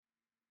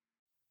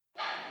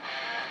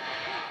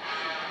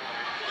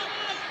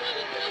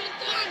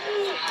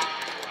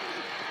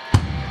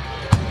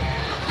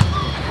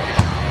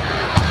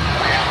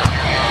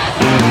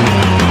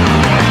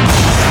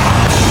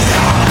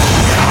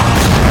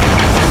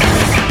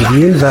If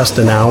you invest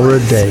an hour a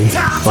day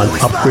on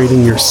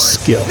upgrading your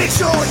skill,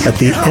 at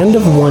the end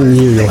of 1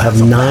 year, you'll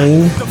have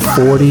 9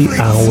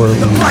 40-hour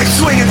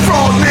weeks.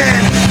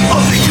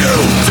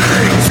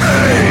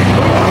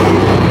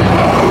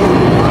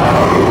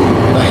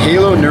 The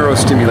Halo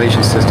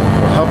neurostimulation system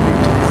will help you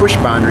to push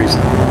boundaries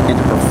and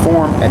to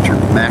perform at your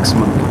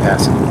maximum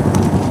capacity.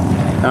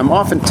 Now, I'm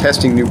often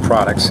testing new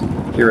products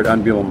here at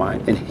Unbeatable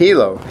Mind, and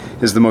Halo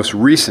is the most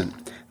recent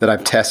that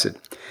I've tested.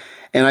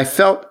 And I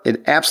felt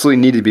it absolutely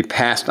needed to be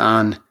passed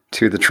on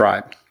to the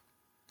tribe.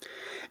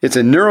 It's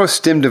a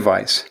neurostim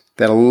device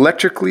that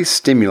electrically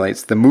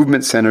stimulates the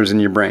movement centers in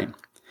your brain.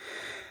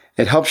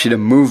 It helps you to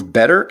move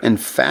better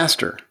and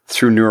faster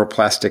through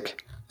neuroplastic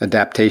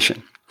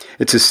adaptation.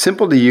 It's as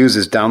simple to use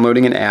as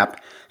downloading an app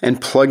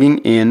and plugging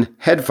in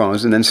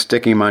headphones and then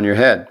sticking them on your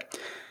head.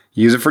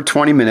 Use it for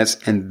 20 minutes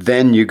and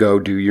then you go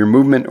do your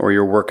movement or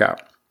your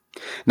workout.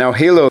 Now,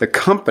 Halo, the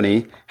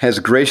company, has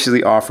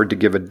graciously offered to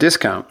give a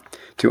discount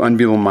to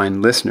Unbeatable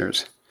Mind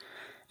listeners.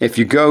 If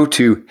you go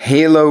to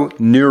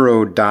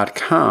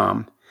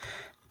haloneuro.com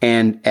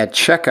and at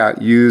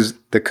checkout use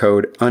the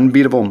code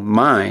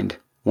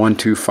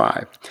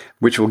UnbeatableMind125,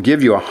 which will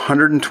give you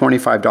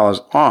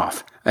 $125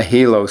 off a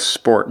Halo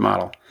Sport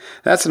model.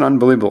 That's an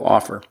unbelievable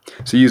offer.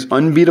 So use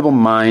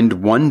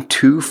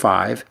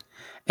UnbeatableMind125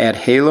 at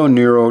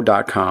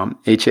haloneuro.com,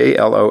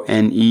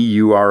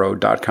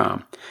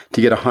 haloneuro.com,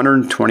 to get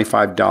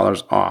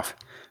 $125 off.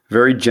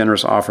 Very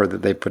generous offer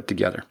that they put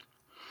together.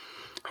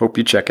 Hope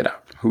you check it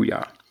out.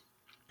 Hoo-yah.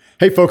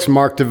 Hey folks,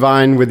 Mark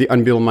Devine with the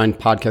Unbeatable Mind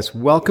podcast.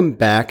 Welcome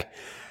back.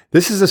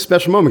 This is a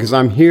special moment because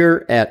I'm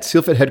here at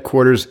SEALFIT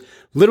headquarters,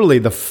 literally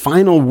the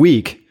final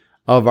week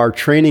of our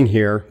training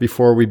here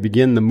before we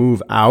begin the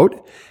move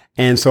out.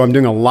 And so I'm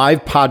doing a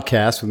live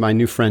podcast with my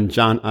new friend,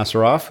 John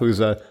Assaraf, who's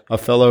a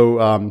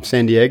fellow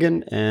San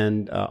Diegan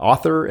and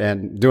author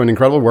and doing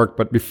incredible work.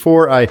 But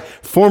before I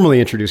formally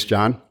introduce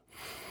John,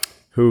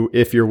 who,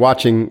 if you're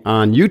watching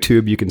on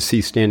YouTube, you can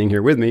see standing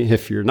here with me.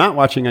 If you're not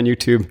watching on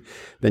YouTube,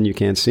 then you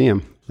can't see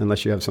him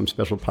unless you have some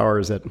special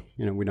powers that,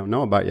 we don't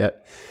know about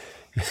yet.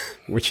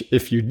 Which,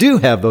 if you do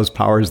have those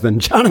powers, then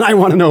John and I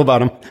want to know about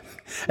them.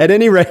 At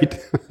any rate,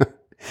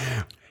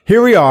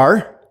 here we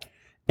are,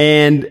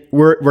 and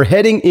we're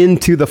heading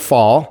into the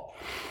fall,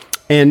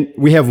 and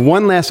we have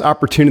one last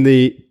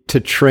opportunity to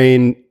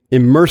train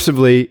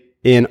immersively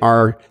in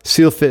our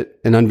SEALFIT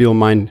and Unbeatable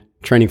Mind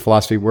training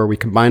philosophy, where we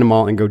combine them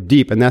all and go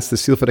deep. And that's the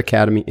SEALFIT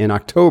Academy in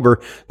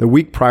October, the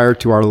week prior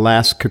to our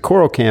last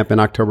Kokoro camp in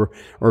October,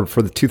 or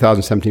for the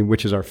 2017,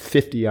 which is our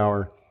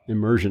 50-hour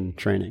immersion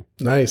training.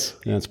 Nice.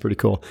 Yeah, it's pretty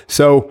cool.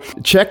 So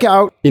check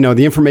out,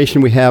 the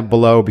information we have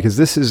below, because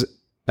this is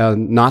a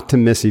not to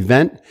miss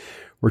event.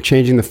 We're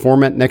changing the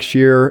format next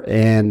year,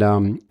 and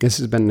this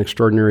has been an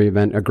extraordinary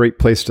event, a great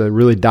place to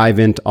really dive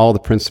into all the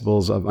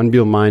principles of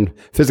Unbeatable Mind,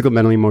 physical,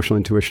 mental, emotional,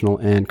 intuitional,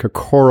 and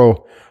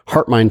Kokoro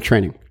heart-mind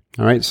training.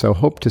 All right, so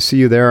hope to see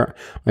you there.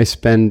 I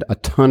spend a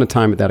ton of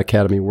time at that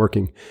academy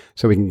working,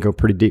 so we can go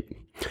pretty deep.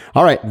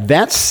 All right,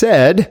 that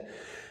said,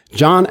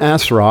 John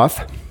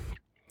Assaraf,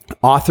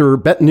 author,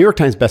 New York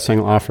Times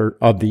bestselling author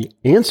of The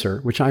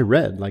Answer, which I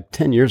read like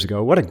 10 years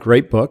ago. What a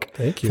great book.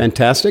 Thank you.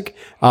 Fantastic.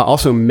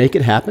 Also, Make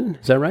It Happen.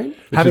 Is that right?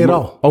 Having It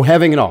All. Oh,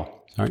 Having It All.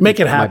 Sorry. Make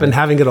it happen,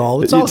 having it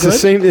all. It's all good. The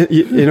same.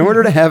 In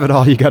order to have it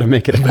all, you got to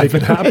make it happen. Make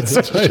it happen.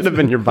 That should have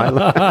been your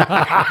byline.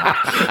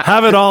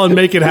 Have it all and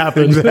make it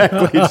happen.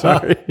 Exactly.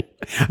 Sorry.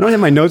 I don't have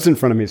my notes in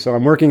front of me, so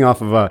I'm working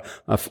off of a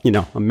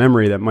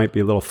memory that might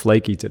be a little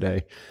flaky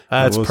today.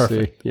 That's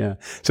perfect. See. Yeah.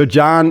 So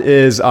John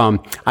is,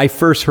 I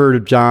first heard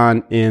of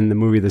John in the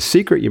movie The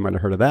Secret. You might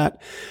have heard of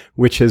that,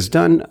 which has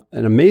done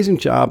an amazing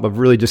job of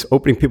really just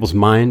opening people's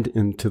mind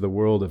into the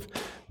world of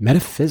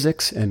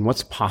metaphysics and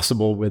what's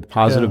possible with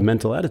positive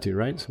mental attitude,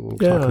 right? So we'll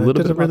talk a little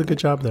bit about really good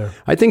job there.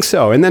 I think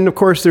so. And then, of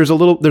course, there's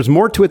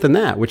more to it than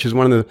that, which is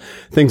one of the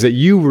things that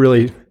you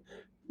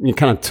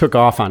kind of took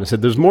off on. I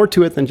said, there's more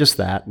to it than just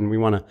that. And I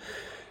want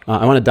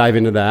to dive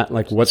into that.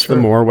 Like, what's the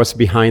more, what's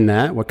behind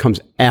that? What comes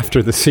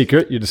after The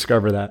Secret? You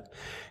discover that.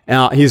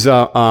 He's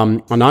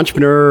an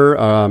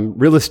entrepreneur,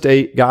 real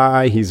estate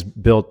guy. He's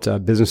built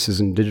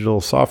businesses in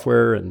digital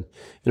software and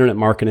internet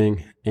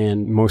marketing.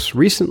 And most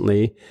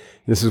recently,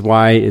 this is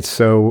why it's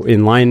so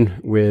in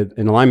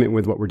alignment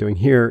with what we're doing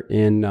here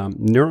in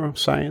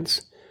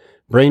neuroscience,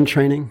 brain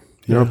training,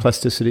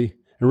 neuroplasticity,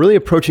 and really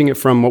approaching it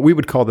from what we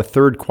would call the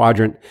third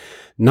quadrant,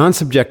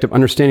 non-subjective,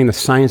 understanding the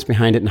science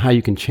behind it and how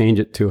you can change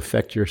it to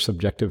affect your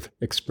subjective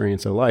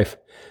experience of life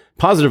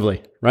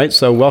positively, right?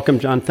 So welcome,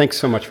 John. Thanks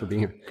so much for being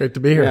here. Great to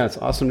be here. Yeah, it's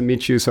awesome to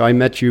meet you. So I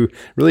met you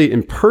really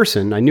in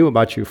person. I knew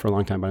about you for a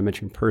long time, but I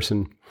met you in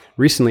person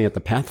recently at the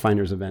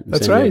Pathfinders event in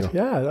That's San right. Diego.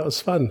 Yeah, that was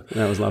fun.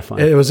 That was a lot of fun.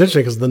 It was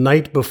interesting because the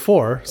night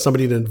before,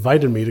 somebody had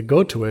invited me to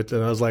go to it.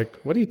 And I was like,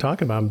 what are you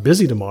talking about? I'm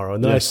busy tomorrow.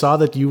 And then I saw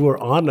that you were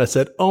on. And I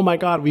said, oh my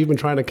God, we've been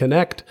trying to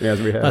connect. Yes,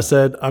 we have. I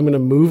said, I'm going to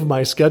move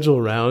my schedule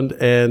around.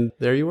 And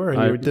there you were.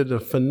 And you did a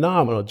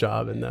phenomenal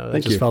job. And I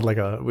just felt like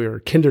we were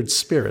kindred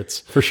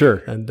spirits. For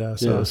sure. And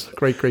so it was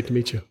great to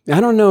meet you. I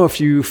don't know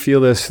if you feel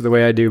this the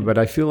way I do, but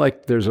I feel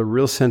like there's a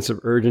real sense of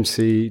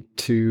urgency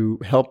to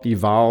help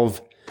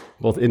evolve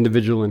both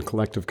individual and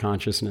collective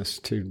consciousness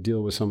to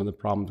deal with some of the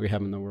problems we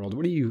have in the world.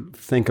 What do you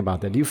think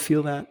about that? Do you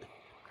feel that?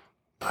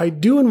 I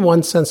do in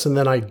one sense, and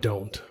then I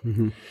don't.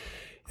 Mm-hmm.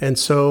 And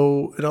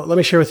so let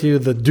me share with you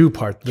the do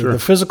part, the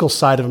physical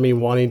side of me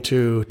wanting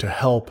to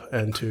help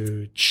and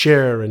to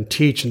share and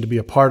teach and to be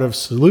a part of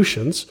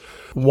solutions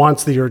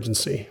wants the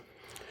urgency.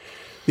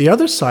 The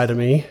other side of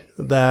me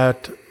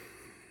that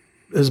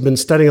has been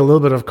studying a little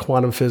bit of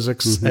quantum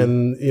physics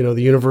and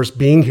the universe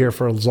being here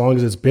for as long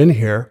as it's been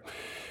here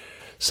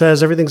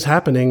says everything's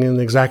happening in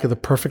exactly the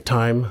perfect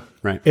time,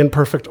 in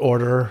perfect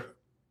order.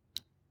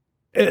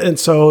 And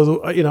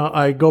so,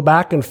 I go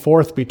back and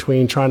forth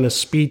between trying to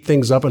speed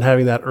things up and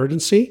having that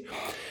urgency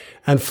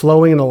and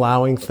flowing and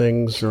allowing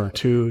things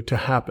to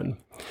happen.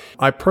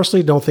 I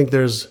personally don't think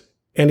there's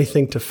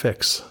anything to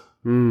fix.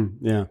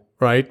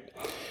 Right?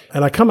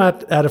 And I come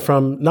at it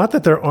from, not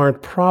that there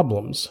aren't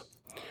problems,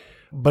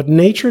 but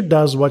nature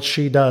does what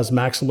she does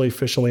maximally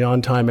efficiently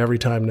on time, every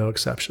time, no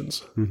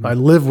exceptions. Mm-hmm. I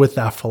live with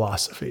that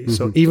philosophy. Mm-hmm.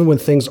 So even when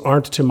things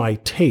aren't to my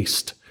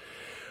taste,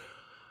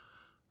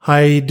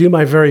 I do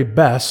my very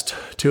best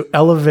to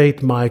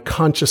elevate my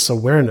conscious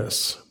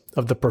awareness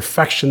of the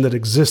perfection that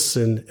exists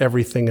in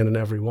everything and in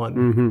everyone.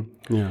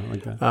 Mm-hmm. Yeah,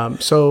 like that.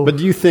 But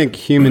do you think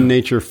human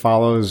nature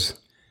follows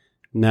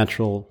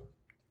natural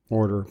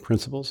order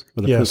principles,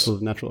 or the principles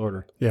of natural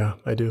order? Yeah,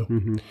 I do.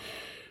 Mm-hmm.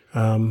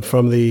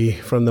 From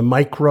the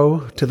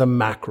micro to the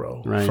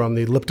macro, from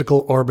the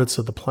elliptical orbits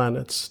of the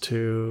planets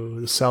to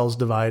the cells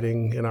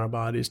dividing in our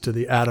bodies to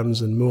the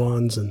atoms and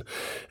muons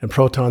and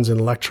protons and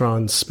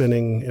electrons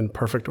spinning in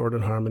perfect order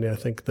and harmony. I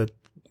think that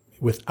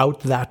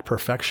without that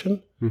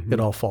perfection, it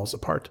all falls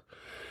apart.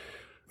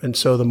 And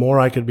so the more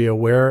I could be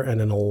aware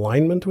and in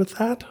alignment with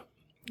that,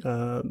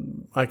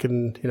 I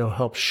can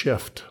help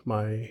shift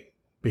my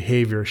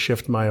behavior,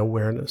 shift my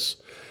awareness.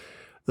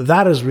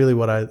 That is really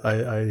what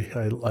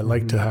I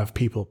like to have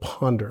people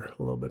ponder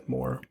a little bit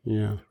more.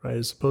 Yeah. Right.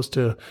 As opposed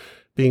to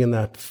being in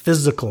that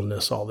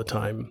physicalness all the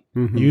time,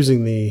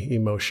 using the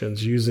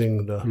emotions,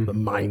 using the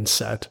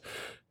mindset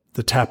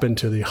to tap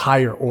into the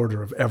higher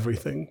order of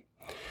everything.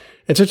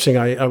 It's interesting.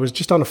 I was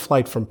just on a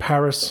flight from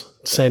Paris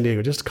to San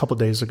Diego just a couple of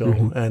days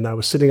ago, and I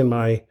was sitting in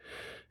my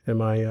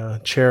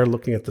chair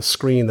looking at the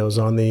screen that was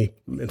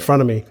in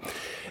front of me,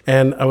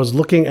 and I was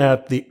looking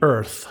at the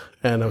Earth.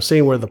 And I was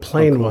seeing where the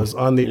plane was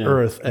on the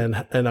Earth,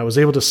 and I was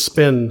able to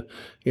spin,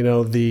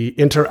 the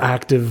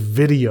interactive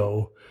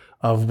video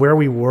of where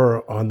we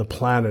were on the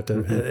planet,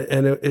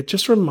 and it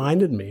just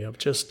reminded me of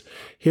just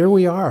here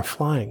we are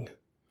flying,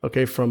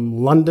 from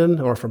London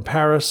or from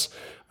Paris,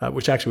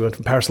 which actually we went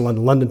from Paris to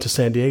London to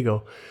San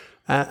Diego,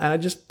 and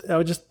I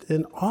was just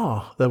in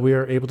awe that we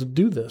are able to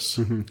do this,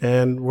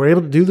 and we're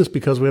able to do this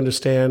because we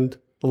understand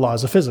the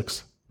laws of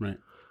physics,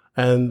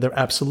 and they're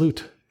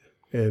absolute.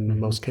 In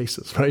most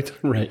cases, right?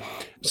 Right.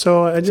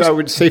 So I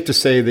would safe to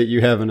say that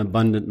you have an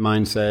abundant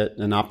mindset,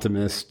 an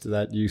optimist,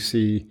 that you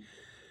see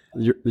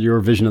your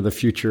vision of the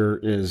future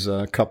is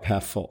cup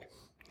half full.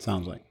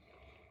 Sounds like.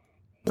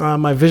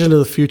 My vision of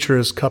the future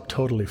is cup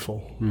totally full.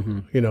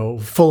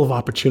 Full of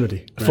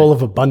opportunity, full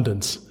of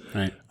abundance.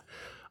 Right.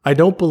 I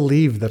don't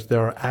believe that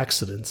there are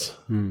accidents.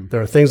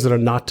 There are things that are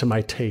not to my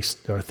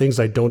taste. There are things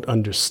I don't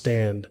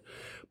understand,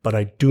 but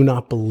I do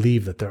not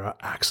believe that there are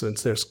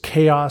accidents. There's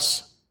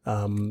chaos.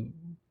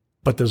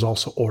 But there's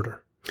also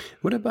order.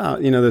 What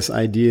about, this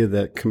idea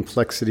that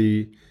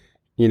complexity,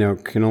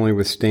 can only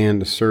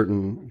withstand a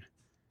certain,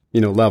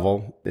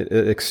 level.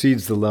 It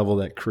exceeds the level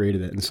that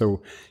created it. And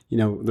so,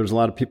 there's a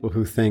lot of people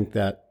who think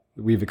that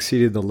we've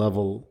exceeded the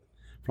level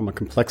from a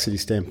complexity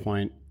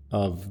standpoint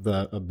of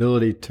the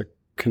ability to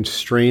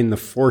constrain the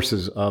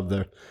forces of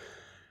the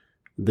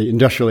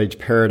industrial age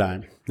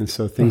paradigm. And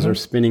so things are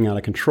spinning out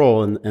of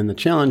control. And the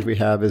challenge we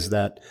have is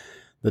that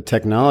the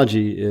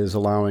technology is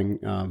allowing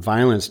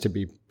violence to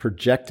be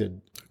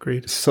projected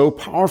so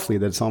powerfully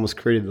that it's almost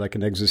created like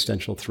an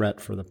existential threat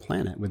for the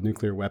planet with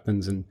nuclear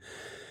weapons and,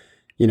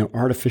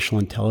 artificial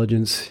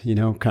intelligence,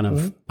 kind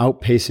of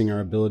outpacing our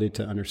ability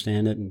to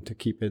understand it and to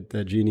keep it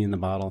the genie in the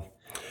bottle.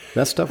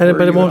 That stuff.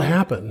 But it won't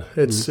happen.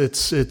 It's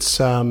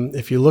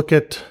if you look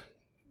at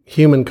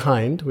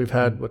humankind, we've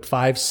had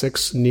 5,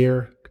 6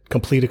 near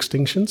complete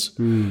extinctions,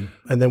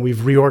 and then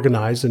we've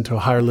reorganized into a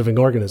higher living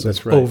organism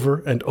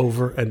over and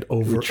over and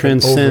over. We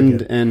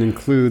transcend and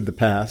include the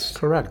past.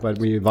 Correct. But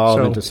we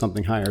evolve into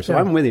something higher. So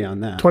I'm with you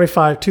on that.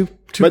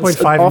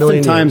 2.5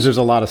 million oftentimes years. There's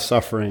a lot of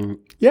suffering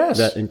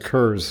that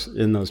occurs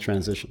in those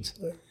transitions.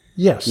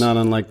 Yes. Not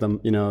unlike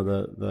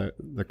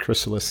the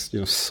chrysalis,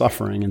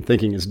 suffering and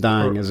thinking is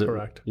dying as it,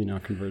 correct.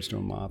 Converts to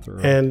a moth or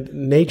and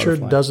nature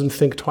butterfly. doesn't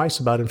think twice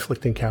about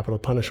inflicting capital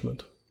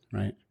punishment.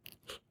 Right.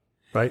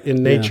 Right.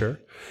 In nature,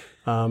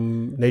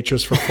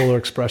 nature's for fuller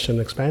expression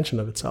and expansion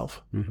of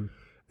itself. Mm-hmm.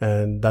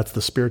 And that's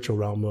the spiritual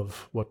realm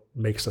of what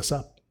makes us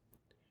up.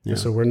 Yeah. And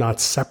so we're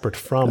not separate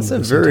from That's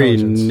this a very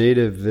intelligence.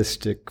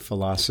 nativistic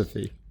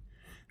philosophy.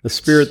 The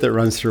spirit that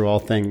runs through all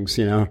things,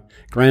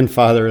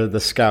 grandfather of the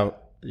scout,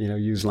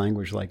 use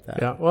language like that.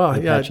 Yeah, well,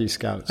 Apache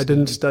scouts. I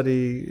didn't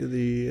study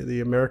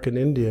the American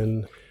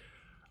Indian,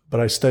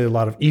 but I studied a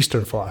lot of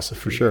Eastern philosophy.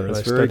 For sure, it's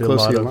I very studied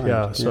closely a lot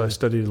aligned. So I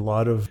studied a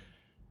lot of,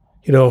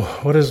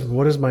 what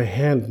is my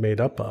hand made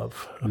up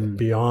of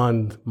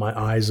beyond my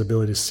eye's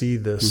ability to see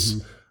this.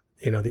 Mm-hmm.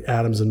 The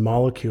atoms and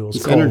molecules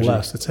it's coalesce.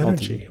 Energy. It's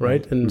energy, Ultimately.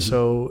 right? And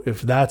so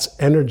if that's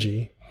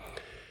energy,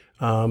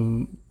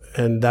 and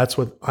that's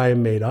what I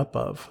am made up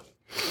of,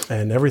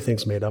 and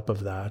everything's made up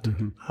of that,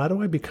 how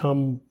do I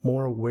become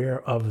more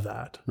aware of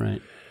that?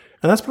 Right.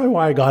 And that's probably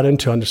why I got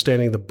into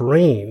understanding the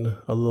brain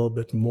a little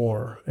bit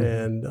more. Mm-hmm.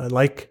 And I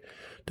like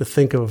to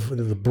think of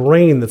the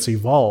brain that's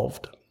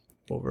evolved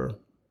over,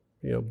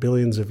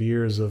 billions of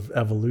years of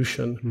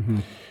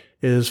evolution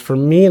is for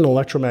me an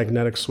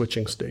electromagnetic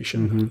switching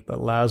station that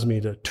allows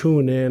me to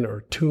tune in or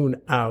tune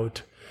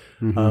out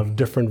of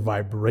different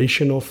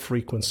vibrational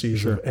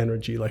frequencies of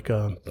energy, like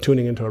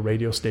tuning into a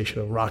radio station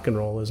of rock and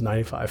roll is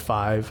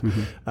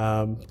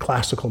 95.5.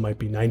 Classical might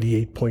be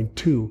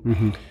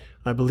 98.2.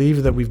 I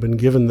believe that we've been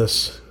given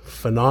this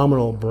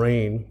phenomenal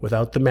brain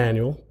without the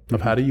manual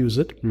of how to use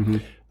it.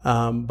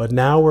 But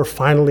now we're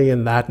finally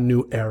in that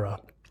new era.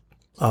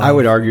 I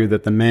would argue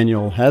that the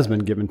manual has been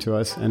given to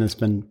us and it's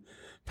been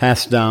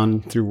passed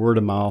down through word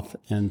of mouth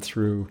and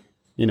through,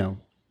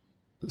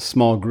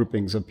 small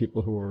groupings of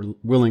people who are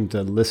willing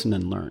to listen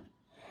and learn.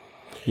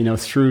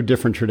 Through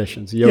different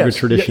traditions, yoga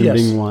tradition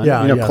being one.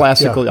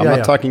 Classical. I'm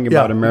not talking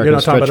about American. You're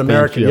not talking about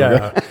American.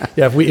 Yoga.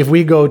 If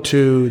we go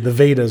to the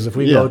Vedas, if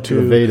we go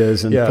to the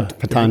Vedas and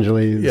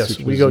Patanjali. Yes,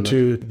 we go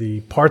to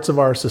the parts of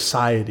our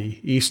society,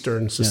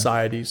 Eastern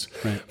societies,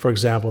 for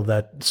example,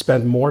 that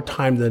spend more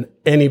time than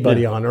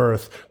anybody on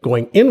earth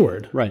going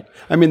inward. Right.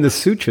 I mean, the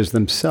sutras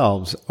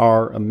themselves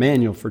are a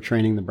manual for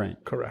training the brain.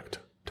 Correct.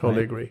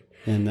 Totally agree.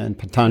 And then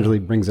Patanjali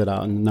brings it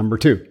out in number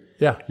 2.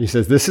 Yeah. He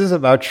says, this is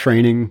about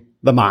training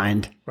the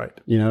mind, right?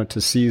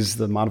 To seize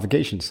the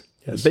modifications,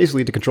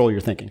 basically to control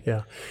your thinking.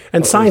 Yeah,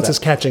 and science is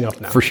catching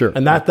up now, for sure.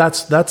 And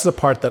that's the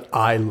part that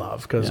I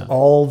love because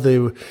all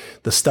the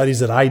studies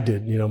that I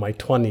did, my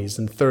 20s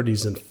and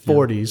 30s and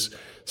 40s,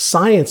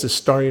 science is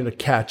starting to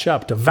catch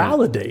up to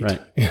validate,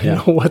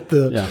 what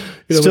the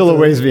still a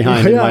ways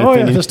behind. In my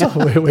opinion. They're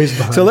still a ways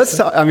behind. So let's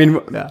talk. I mean,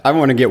 I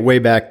want to get way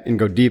back and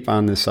go deep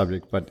on this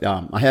subject, but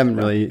I haven't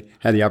really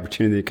had the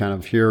opportunity to kind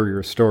of hear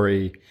your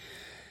story,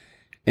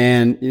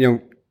 and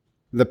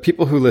the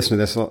people who listen to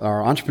this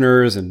are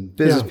entrepreneurs and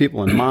business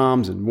people and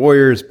moms and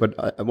warriors,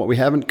 but what we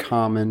have in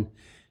common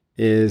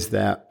is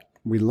that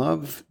we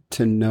love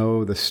to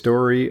know the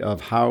story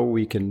of how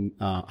we can,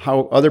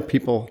 how other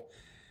people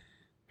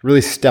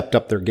really stepped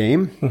up their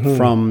game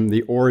from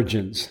the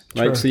origins,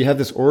 right? Sure. So you have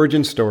this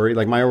origin story,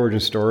 like my origin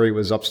story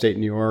was upstate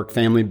New York,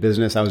 family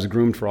business. I was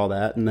groomed for all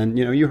that. And then,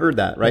 you heard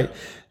that, right? Yeah.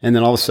 And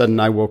then all of a sudden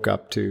I woke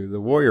up to the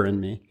warrior in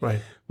me.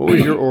 Right. What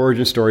was your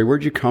origin story?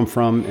 Where'd you come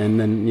from? And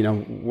then,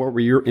 what were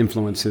your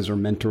influences or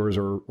mentors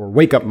or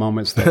wake up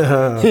moments that,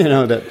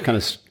 that kind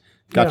of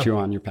got you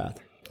on your path?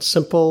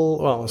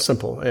 Simple.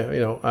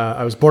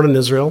 I was born in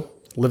Israel,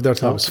 lived there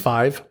until I was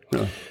 5.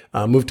 Really?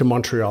 Moved to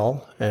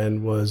Montreal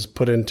and was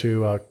put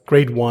into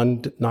grade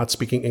 1, not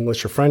speaking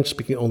English or French,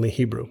 speaking only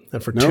Hebrew.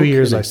 And for 2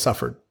 years I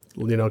suffered,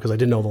 because I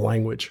didn't know the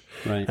language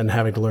and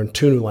having to learn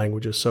 2 new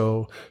languages.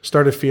 So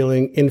started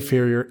feeling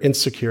inferior,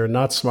 insecure,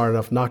 not smart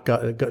enough, not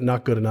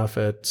good enough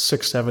at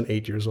 6, 7,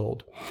 8 years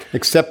old.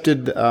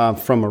 Accepted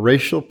from a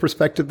racial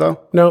perspective, though?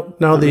 No.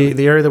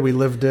 The area that we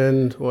lived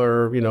in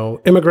were,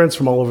 immigrants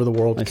from all over the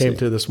world came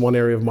to this one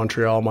area of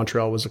Montreal.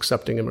 Montreal was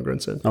accepting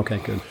immigrants in. Okay,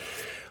 good.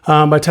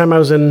 By the time I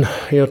was in,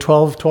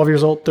 12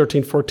 years old,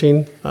 13,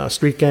 14,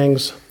 street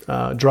gangs,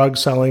 drug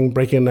selling,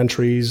 breaking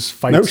entries,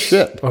 fights. No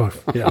shit. Oh,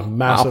 yeah,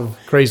 massive,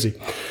 crazy.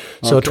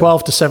 So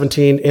 12 to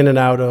 17, in and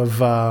out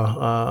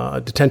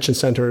of detention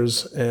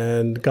centers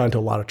and got into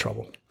a lot of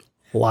trouble.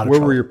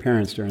 Where were your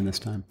parents during this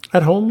time?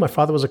 At home. My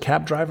father was a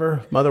cab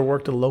driver. Mother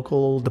worked at a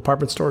local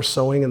department store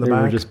sewing in the back.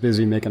 They were just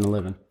busy making a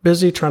living.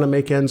 Busy trying to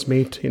make ends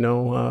meet,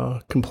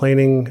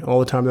 complaining all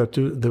the time that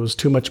there was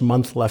too much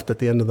month left at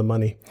the end of the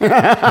money. And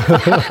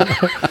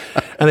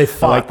they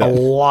fought a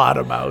lot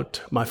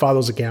about, my father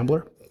was a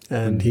gambler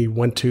and he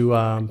went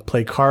to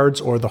play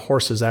cards or the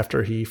horses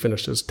after he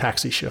finished his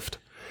taxi shift.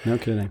 No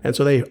kidding. And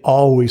so they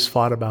always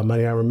fought about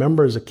money. I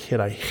remember as a kid,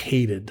 I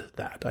hated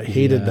that. I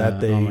hated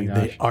that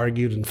they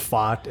argued and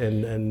fought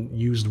and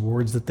used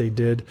words that they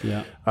did.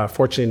 Yeah.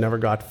 Fortunately, never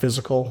got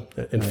physical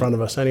in front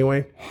of us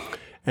anyway.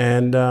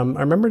 And I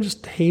remember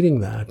just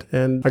hating that.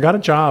 And I got a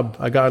job.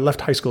 I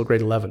left high school at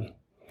grade 11.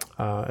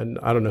 And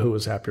I don't know who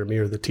was happier, me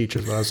or the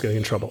teachers, but I was getting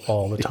in trouble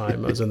all the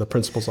time. I was in the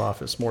principal's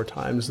office more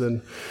times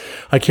than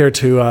I care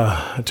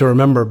to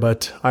remember,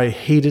 but I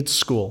hated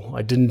school.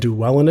 I didn't do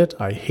well in it.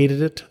 I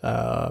hated it.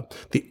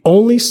 The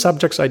only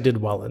subjects I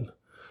did well in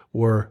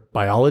were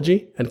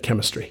biology and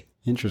chemistry.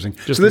 Interesting.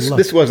 So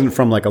this wasn't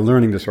from like a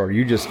learning disorder.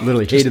 You just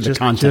literally hated the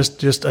content.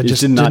 I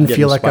just didn't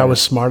feel like I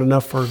was smart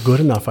enough or good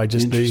enough. I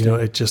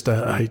just,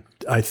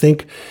 I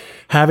think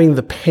having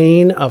the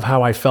pain of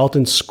how I felt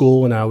in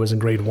school when I was in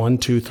grade 1,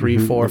 2, 3,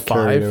 4,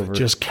 5,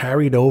 just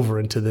carried over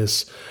into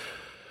this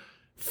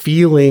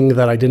feeling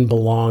that I didn't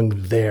belong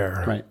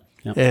there. Right.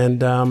 Yep.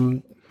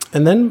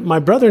 And then my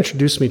brother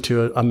introduced me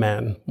to a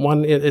man.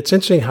 It's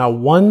interesting how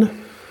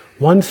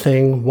one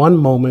thing, one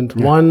moment,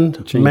 one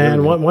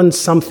man, one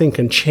something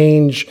can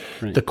change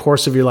the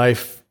course of your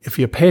life. If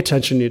you pay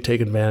attention, you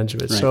take advantage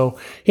of it. Right. So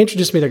he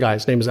introduced me to a guy.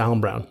 His name is Alan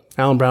Brown.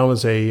 Alan Brown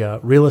was a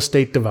real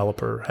estate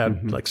developer,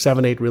 had like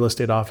 7, 8 real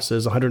estate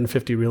offices,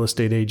 150 real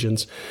estate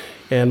agents.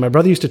 And my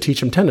brother used to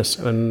teach him tennis.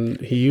 And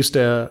he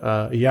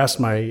asked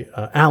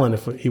Alan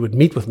if he would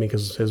meet with me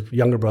because his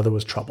younger brother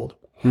was troubled.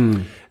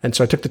 And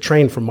so I took the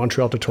train from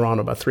Montreal to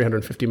Toronto, about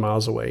 350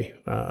 miles away.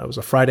 It was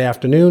a Friday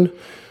afternoon.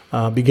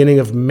 Beginning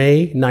of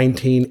May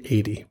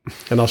 1980.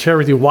 And I'll share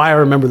with you why I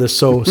remember this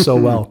so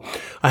well.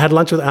 I had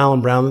lunch with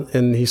Alan Brown,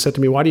 and he said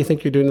to me, "Why do you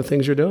think you're doing the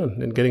things you're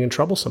doing and getting in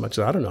trouble so much?" I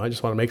said, "I don't know. I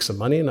just want to make some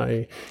money, and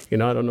I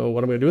don't know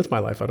what I'm going to do with my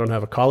life. I don't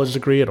have a college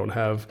degree. I don't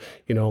have,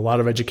 a lot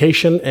of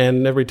education,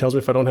 and everybody tells me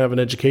if I don't have an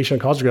education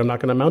and college degree, I'm not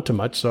going to amount to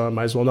much, so I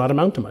might as well not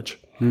amount to much."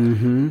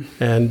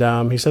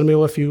 And he said to me,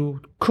 "Well, if you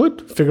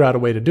could figure out a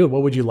way to do it,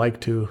 what would you like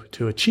to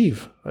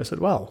achieve?" I said,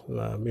 "Well,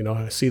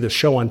 I see this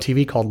show on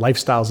TV called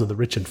Lifestyles of the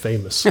Rich and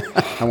Famous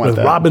with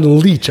Robin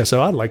Leach." I said,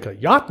 "I'd like a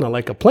yacht and I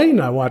like a plane.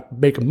 I want to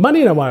make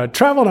money and I want to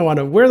travel and I want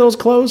to wear those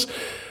clothes."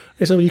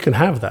 He said, "Well, you can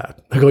have that."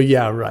 I go,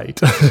 "Yeah, right."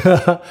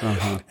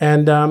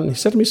 And he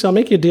said to me, "So I'll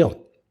make you a deal."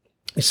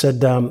 He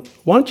said,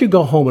 "Why don't you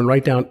go home and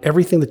write down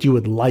everything that you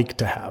would like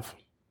to have?"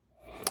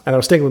 And I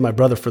was staying with my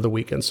brother for the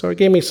weekend. So he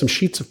gave me some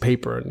sheets of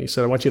paper and he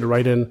said, "I want you to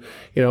write in,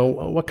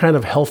 what kind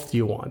of health do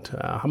you want?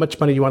 How much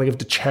money do you want to give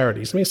to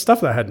charities?" I mean,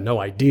 stuff that I had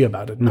no idea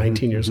about at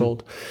 19 years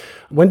old.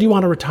 "When do you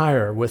want to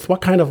retire? With what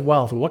kind of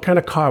wealth? What kind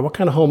of car? What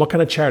kind of home? What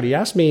kind of charity?" He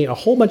asked me a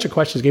whole bunch of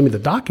questions, gave me the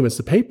documents,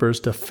 the papers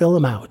to fill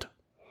them out.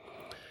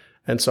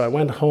 And so I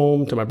went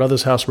home to my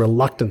brother's house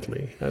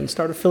reluctantly and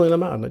started filling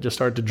them out. And I just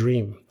started to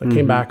dream. I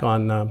came back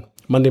on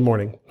Monday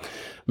morning,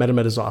 met him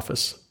at his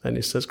office, and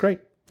he says, "Great.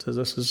 Says,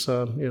 this is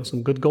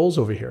some good goals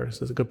over here." He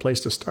says, "A good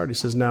place to start." He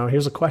says, "Now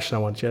here's a question I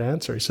want you to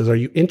answer." He says, "Are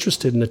you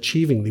interested in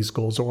achieving these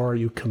goals or are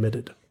you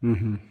committed?"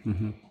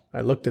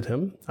 I looked at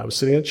him. I was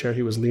sitting in a chair.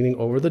 He was leaning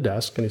over the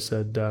desk and he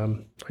said, "Are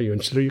you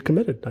interested or are you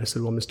committed?" I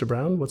said, "Well, Mr.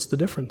 Brown, what's the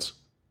difference?"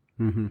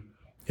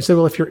 He said,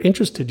 "Well, if you're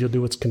interested, you'll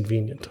do what's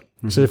convenient."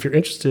 He said, "If you're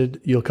interested,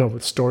 you'll come up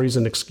with stories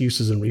and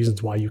excuses and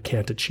reasons why you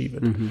can't achieve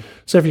it."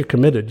 So if you're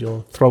committed,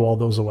 you'll throw all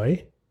those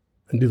away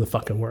and do the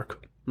fucking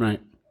work. Right.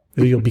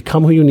 You'll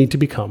become who you need to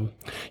become.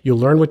 You'll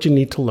learn what you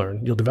need to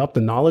learn. You'll develop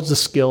the knowledge, the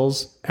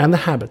skills, and the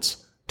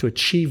habits to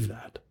achieve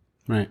that.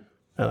 Right.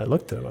 And I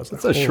looked at him. I was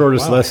like, "That's the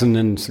shortest lesson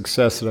in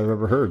success that I've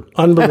ever heard."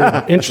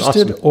 Unbelievable.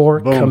 Interested awesome.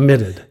 or Boom.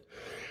 committed.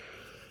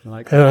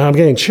 And I'm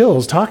getting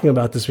chills talking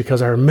about this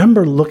because I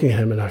remember looking at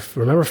him and I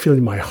remember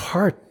feeling my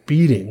heart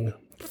beating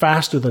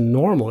faster than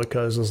normal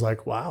because it was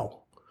like,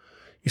 wow.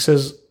 He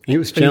says... He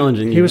was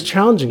challenging you. He was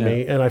challenging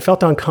me and I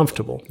felt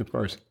uncomfortable. Of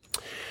course.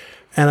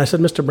 And I said,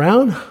 "Mr.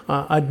 Brown,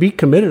 I'd be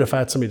committed if I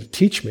had somebody to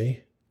teach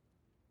me."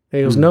 And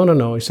he goes,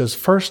 No. He says,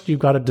 "First,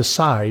 you've got to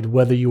decide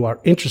whether you are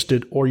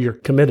interested or you're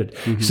committed."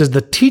 He says,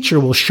 "The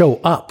teacher will show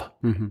up."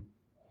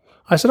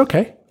 I said,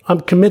 "Okay, I'm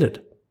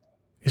committed."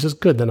 He says,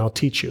 "Good, then I'll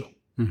teach you."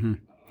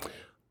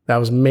 That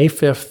was May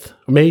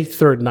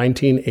 3rd,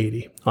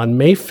 1980. On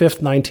May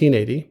 5th,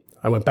 1980,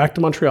 I went back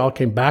to Montreal,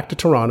 came back to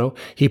Toronto.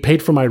 He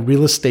paid for my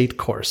real estate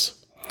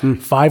course.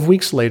 5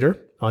 weeks later,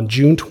 on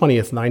June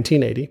 20th,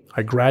 1980,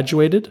 I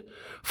graduated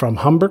from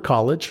Humber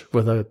College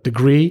with a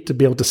degree to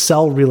be able to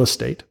sell real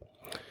estate.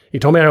 He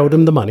told me I owed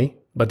him the money,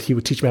 but he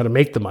would teach me how to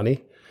make the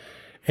money.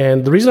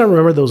 And the reason I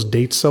remember those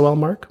dates so well,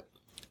 Mark,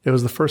 it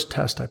was the first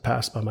test I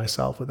passed by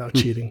myself without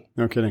cheating.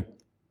 No kidding.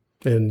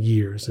 In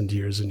years and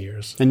years and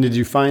years. And did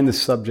you find the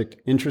subject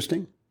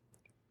interesting?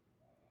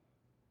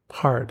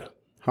 Hard.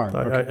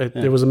 Okay.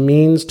 There was a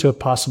means to a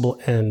possible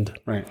end.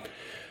 Right.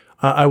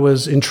 I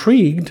was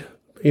intrigued,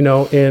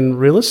 in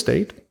real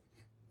estate,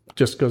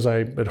 just because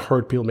I had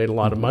heard people made a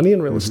lot of money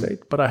in real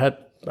estate, but I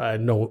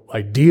had no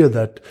idea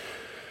that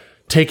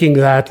taking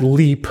that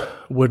leap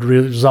would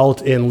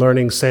result in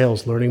learning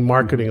sales, learning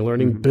marketing,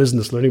 learning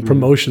business, learning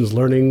promotions,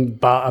 learning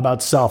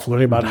about self,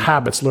 learning about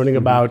habits, learning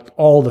about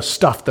all the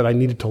stuff that I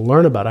needed to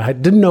learn about. I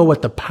didn't know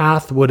what the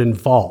path would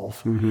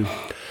involve.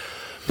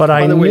 But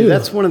I knew. By the way,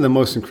 that's one of the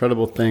most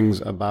incredible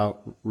things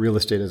about real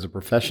estate as a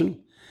profession,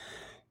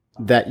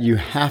 that you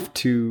have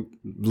to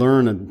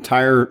learn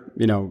entire,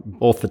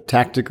 both the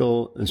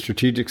tactical and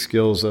strategic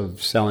skills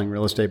of selling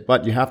real estate,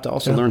 but you have to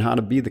also learn how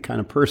to be the kind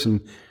of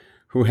person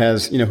who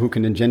has, who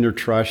can engender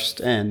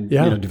trust and,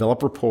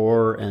 develop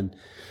rapport. And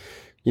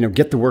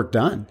get the work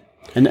done.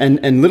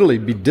 And literally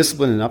be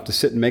disciplined enough to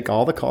sit and make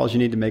all the calls you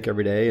need to make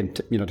every day, and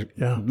to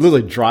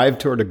literally drive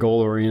toward a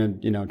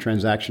goal-oriented,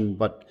 transaction,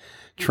 but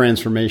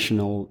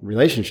transformational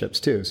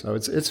relationships too. So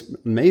it's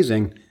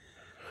amazing.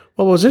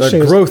 Well, what was interesting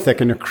the growth that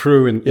can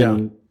accrue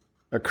in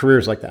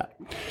careers like that,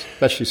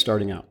 especially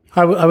starting out.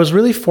 I was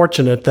really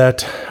fortunate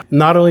that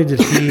not only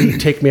did he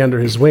take me under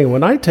his wing,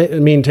 when I take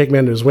me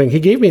under his wing, he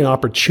gave me an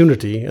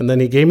opportunity, and then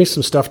he gave me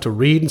some stuff to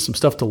read and some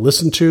stuff to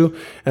listen to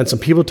and some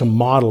people to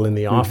model in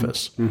the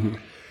office. Mm-hmm.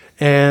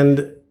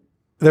 And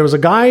there was a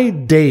guy,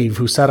 Dave,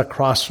 who sat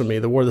across from me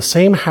that wore the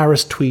same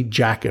Harris tweed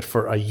jacket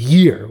for a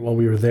year while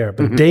we were there.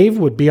 But Dave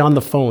would be on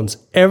the phones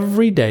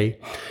every day.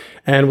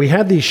 And we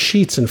had these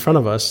sheets in front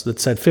of us that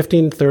said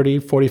 15, 30,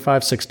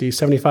 45, 60,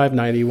 75,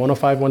 90,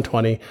 105,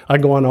 120.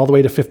 I'd go on all the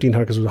way to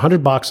 1,500 because it was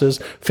 100 boxes,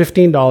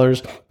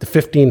 $15 to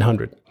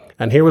 1,500.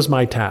 And here was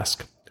my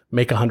task.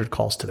 Make 100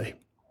 calls today.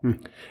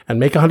 And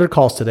make 100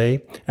 calls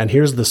today. And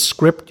here's the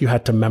script you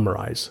had to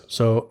memorize.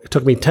 So it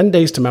took me 10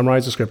 days to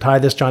memorize the script. Hi,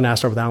 this is John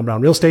Assaraf with Allen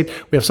Brown Real Estate.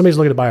 We have somebody who's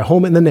looking to buy a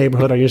home in the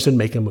neighborhood. Are you interested in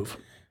making a move?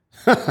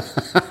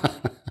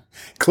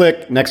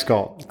 Click, next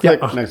call.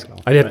 Click, next call.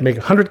 I had to make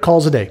 100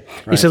 calls a day.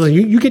 Right. He says,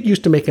 you get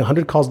used to making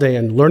 100 calls a day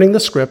and learning the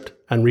script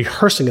and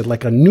rehearsing it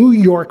like a New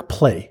York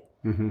play.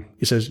 Mm-hmm.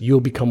 He says,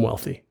 you'll become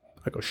wealthy.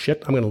 I go,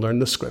 shit, I'm going to learn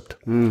the script.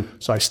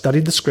 So I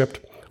studied the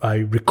script. I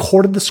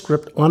recorded the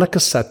script on a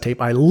cassette tape.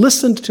 I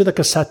listened to the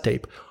cassette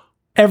tape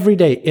every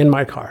day in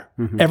my car,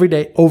 every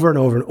day over and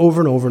over and over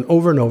and over and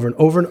over and over and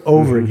over and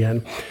over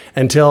again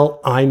until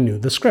I knew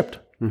the script.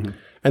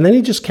 And then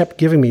he just kept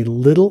giving me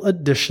little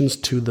additions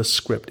to the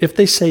script. If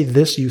they say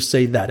this, you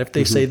say that. If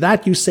they say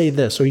that, you say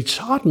this. So he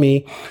taught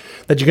me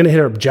that you're going to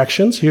hit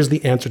objections. Here's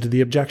the answer to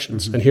the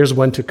objections. And here's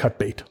when to cut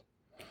bait.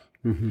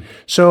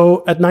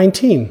 So at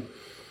 19,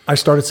 I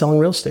started selling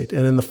real estate.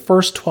 And in the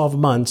first 12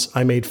 months,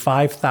 I made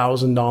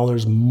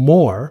 $5,000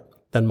 more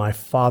than my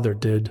father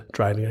did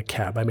driving a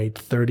cab. I made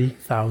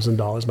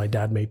 $30,000. My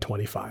dad made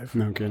 $25,000.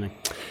 No kidding.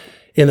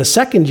 In the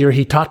second year,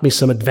 he taught me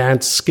some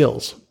advanced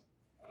skills.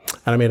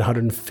 And I made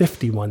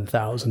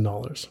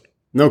 $151,000.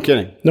 No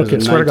kidding. No kidding.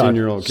 Swear to God.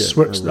 19-year-old kid.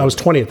 I was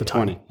 20 at the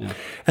time. 20, yeah.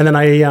 And then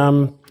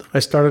I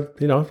started,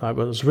 I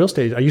was real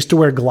estate. I used to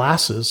wear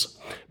glasses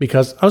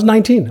because I was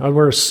 19. I would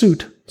wear a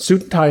suit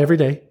and tie every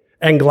day,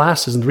 and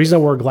glasses. And the reason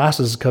I wore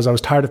glasses is because I was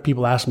tired of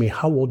people asking me,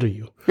 how old are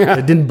you?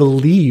 I didn't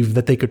believe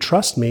that they could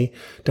trust me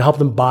to help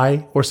them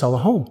buy or sell a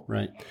home.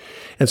 Right.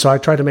 And so I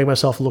tried to make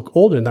myself look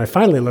older. And I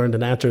finally learned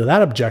an answer to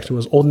that objection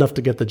was old enough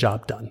to get the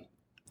job done.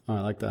 Oh,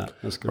 I like that.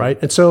 That's good. Right.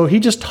 And so he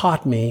just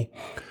taught me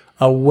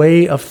a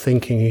way of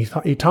thinking.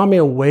 He taught me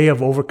a way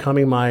of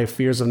overcoming my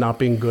fears of not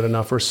being good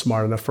enough or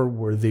smart enough or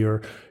worthy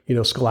or,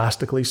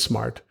 scholastically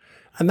smart.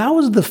 And that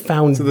was the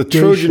foundation. So the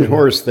Trojan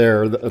horse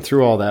there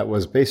through all that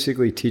was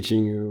basically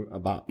teaching you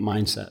about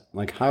mindset,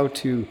 like how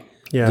to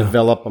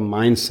develop a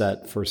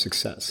mindset for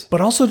success.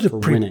 But also to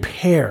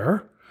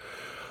prepare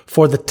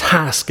for the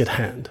task at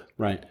hand.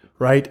 Right.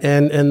 Right.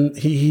 And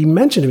he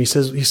mentioned him. He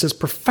says,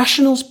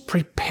 professionals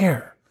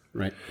prepare.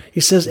 Right.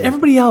 He says,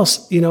 everybody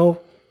else,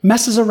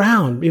 messes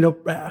around,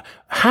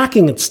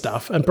 hacking at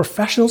stuff, and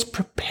professionals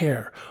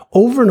prepare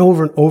over and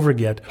over and over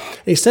again.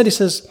 And he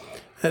says,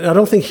 and I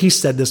don't think he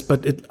said this,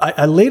 but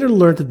I later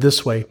learned it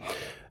this way.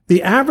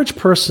 The average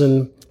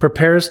person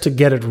prepares to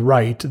get it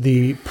right.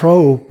 The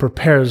pro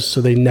prepares so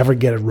they never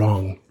get it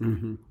wrong.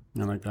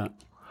 I like that.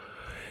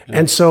 Yeah.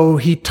 And so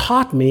he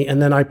taught me,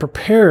 and then I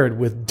prepared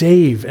with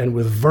Dave and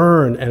with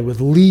Vern and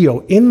with Leo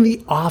in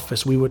the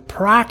office. We would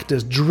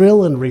practice,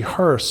 drill and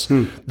rehearse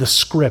the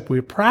script. We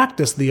would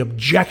practice the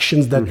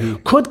objections that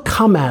could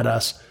come at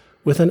us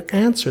with an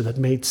answer that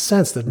made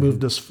sense, that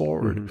moved us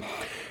forward.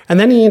 And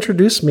then he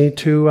introduced me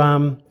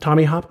to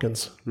Tommy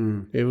Hopkins.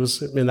 It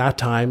was, in that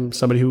time,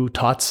 somebody who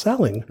taught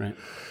selling. Right.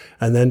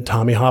 And then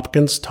Tommy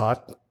Hopkins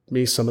taught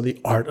me some of the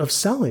art of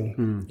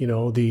selling,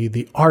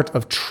 the art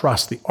of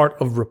trust, the art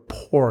of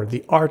rapport,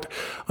 the art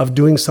of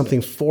doing something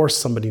for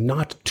somebody,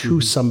 not to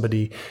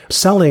somebody.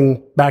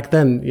 Selling back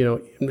then,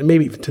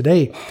 maybe even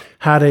today,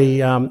 had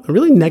a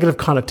really negative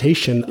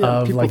connotation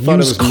of like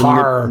used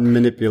car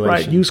manipulation,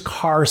 right? Used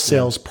car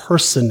sales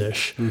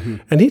person-ish.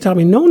 And he taught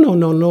me,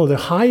 no. The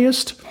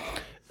highest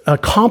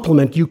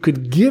compliment you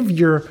could give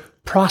your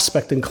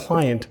prospect and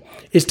client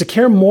is to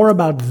care more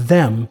about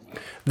them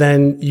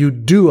than you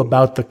do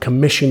about the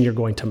commission you're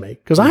going to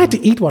make. Because I had to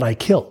eat what I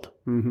killed,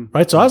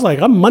 right? So I was like,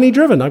 I'm money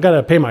driven. I've got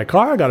to pay my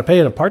car. I got to pay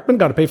an apartment.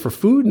 Got to pay for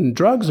food and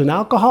drugs and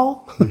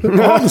alcohol,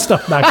 all the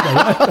stuff back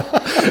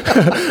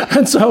then.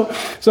 And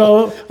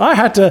so I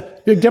had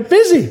to get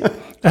busy.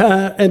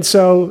 And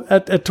so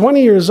at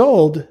 20 years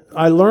old,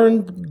 I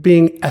learned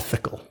being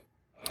ethical.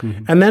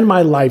 And then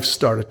my life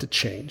started to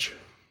change.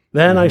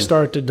 Then I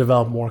started to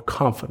develop more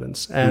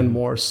confidence and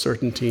more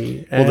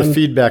certainty. And the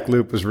feedback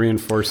loop was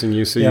reinforcing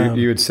you, so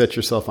you would set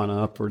yourself on an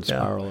upward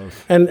spiral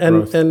of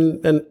growth.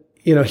 And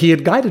he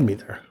had guided me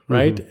there,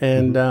 right?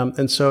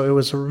 And so it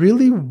was a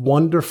really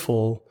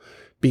wonderful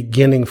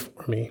beginning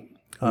for me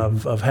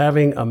of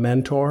having a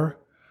mentor,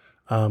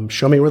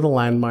 show me where the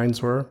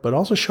landmines were, but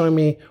also showing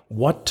me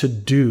what to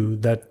do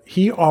that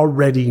he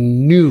already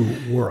knew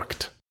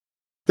worked.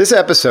 This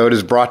episode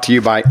is brought to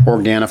you by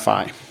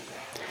Organifi.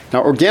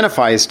 Now,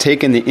 Organifi has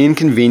taken the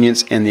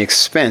inconvenience and the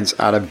expense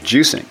out of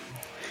juicing.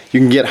 You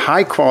can get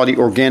high-quality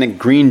organic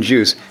green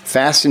juice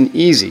fast and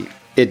easy.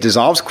 It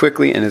dissolves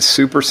quickly and is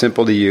super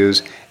simple to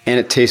use, and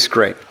it tastes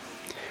great.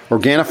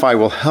 Organifi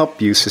will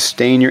help you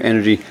sustain your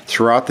energy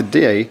throughout the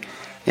day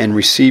and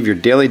receive your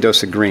daily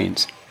dose of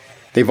greens.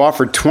 They've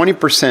offered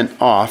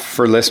 20% off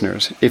for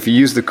listeners if you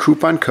use the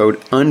coupon code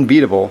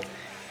UNBEATABLE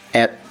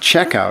at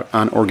checkout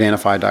on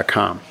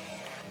Organifi.com.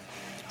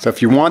 So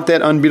if you want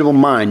that unbeatable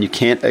mind, you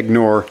can't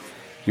ignore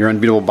your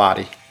unbeatable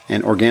body,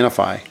 and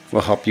Organifi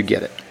will help you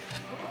get it.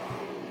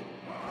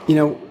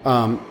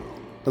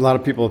 A lot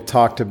of people have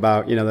talked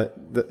about,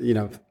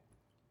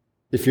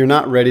 if you're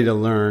not ready to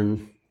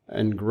learn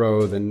and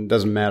grow, then it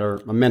doesn't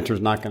matter. A mentor's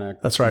not going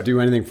to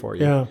do anything for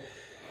you. Yeah.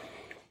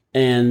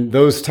 And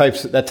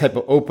that type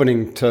of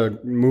opening to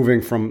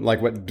moving from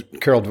like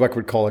what Carol Dweck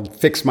would call a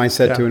fixed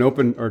mindset to an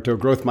open or to a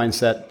growth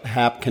mindset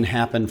can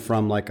happen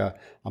from like a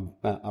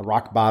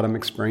rock bottom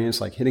experience,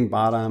 like hitting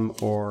bottom,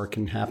 or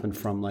can happen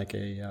from like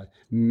a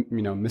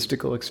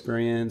mystical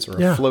experience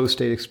or a flow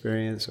state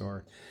experience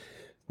or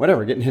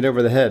whatever, getting hit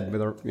over the head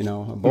with a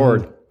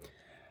board. Mm-hmm.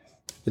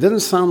 It doesn't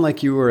sound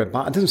like it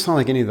doesn't sound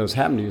like any of those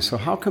happened to you. So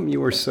how come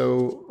you were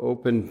so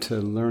open to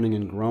learning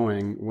and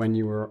growing when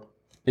you were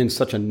in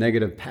such a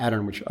negative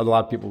pattern, which a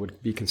lot of people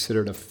would be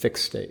considered a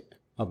fixed state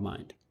of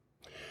mind?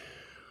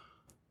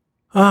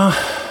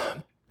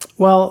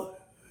 Well,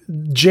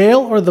 jail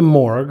or the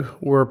morgue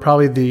were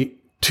probably the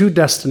two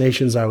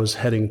destinations I was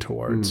heading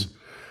towards.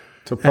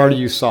 So part of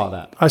you saw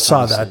that. I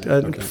saw that.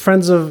 Okay.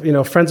 Friends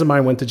of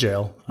mine went to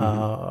jail.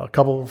 A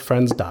couple of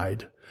friends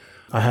died.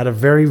 I had a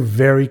very,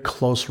 very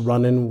close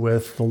run-in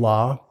with the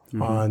law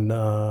on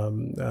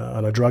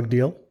a drug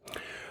deal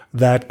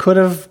that could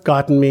have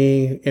gotten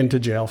me into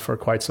jail for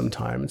quite some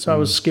time. And so I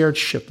was scared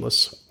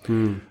shitless.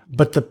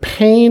 But the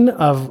pain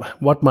of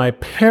what my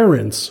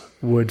parents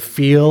would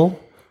feel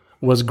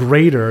was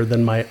greater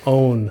than my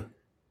own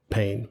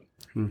pain,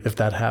 if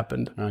that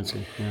happened. I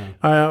see.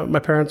 Yeah. My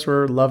parents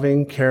were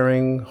loving,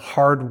 caring,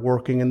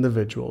 hardworking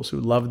individuals who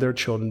loved their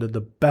children, did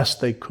the best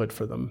they could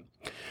for them.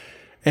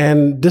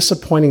 And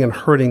disappointing and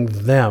hurting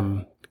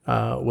them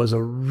was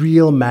a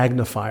real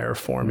magnifier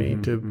for me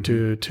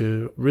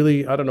to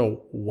really, I don't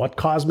know what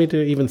caused me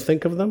to even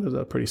think of them. I was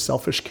a pretty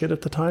selfish kid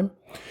at the time.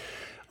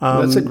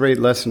 That's a great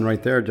lesson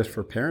right there just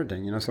for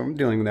parenting. So I'm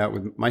dealing with that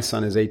with my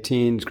son is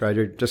 18, just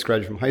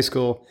graduated from high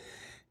school.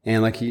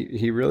 And like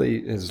he really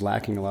is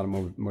lacking a lot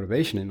of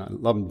motivation, and I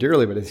love him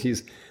dearly, but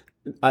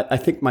I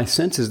think my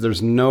sense is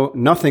there's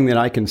nothing that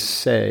I can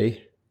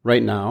say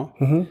right now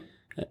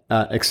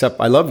except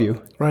I love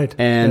you. Right.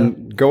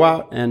 And go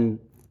out and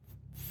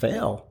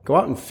fail. Go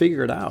out and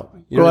figure it out.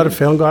 Go out and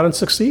fail and go out and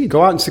succeed.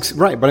 Go out and succeed.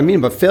 Right. But I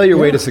mean, fail your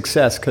way to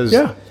success, because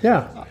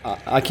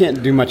I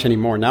can't do much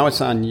anymore. Now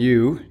it's on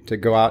you to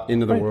go out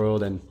into the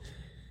world and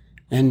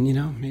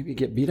maybe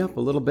get beat up a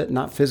little bit,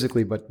 not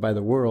physically, but by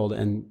the world,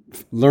 and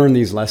learn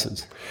these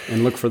lessons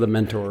and look for the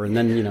mentor. And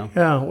then,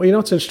 Yeah. Well,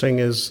 what's interesting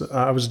is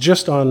I was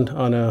just on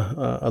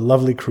a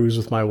lovely cruise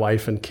with my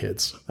wife and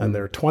kids, and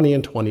they're 20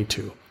 and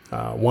 22.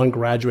 One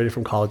graduated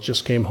from college,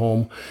 just came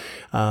home.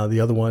 The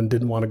other one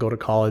didn't want to go to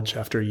college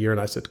after a year,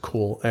 and I said,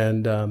 cool.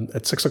 And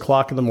at 6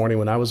 o'clock in the morning,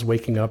 when I was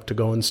waking up to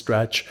go and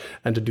stretch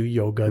and to do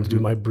yoga, to do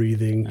my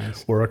breathing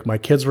work, my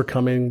kids were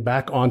coming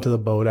back onto the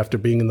boat after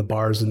being in the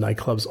bars and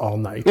nightclubs all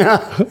night.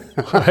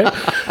 Right?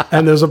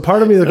 And there's a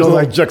part of me that goes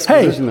like,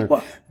 hey,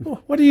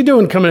 what are you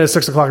doing coming at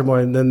 6 o'clock in the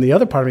morning? And then the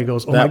other part of me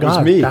goes, my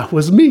God, that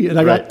was me. And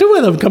I got two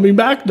of them coming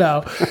back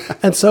now.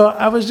 And so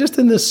I was just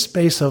in this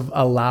space of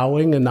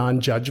allowing a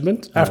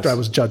non-judgment after I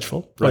was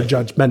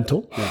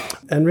judgmental,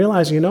 and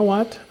realizing, you know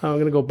what? I'm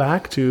going to go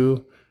back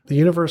to the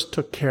universe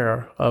took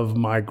care of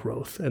my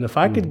growth. And if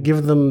I could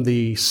give them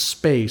the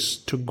space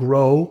to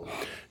grow,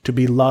 to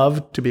be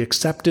loved, to be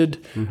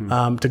accepted,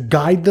 to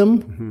guide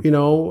them,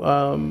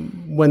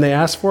 when they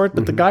ask for it,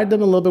 but to guide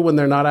them a little bit when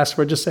they're not asking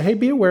for it, just say, hey,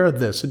 be aware of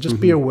this and just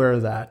be aware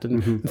of that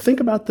and think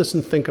about this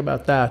and think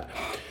about that.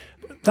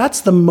 That's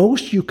the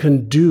most you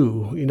can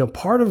do.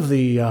 Part of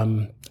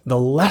the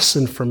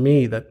lesson for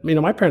me that,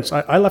 my parents,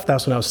 I left the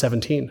house when I was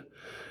 17.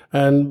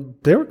 And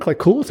they were like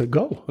cool with it.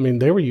 Go. I mean,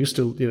 they were used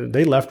to,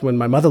 they left when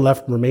my mother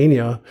left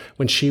Romania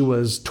when she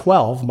was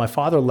 12. My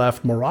father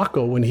left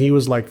Morocco when he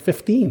was like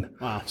 15.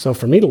 Wow. So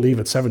for me to leave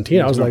at 17,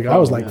 I was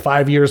like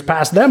 5 years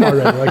past them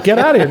already. Like, get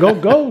out of here.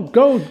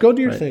 Go do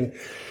your thing.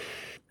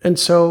 And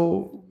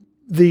so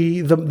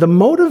the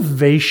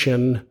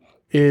motivation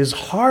is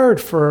hard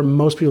for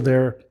most people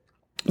there.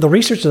 The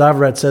research that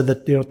I've read said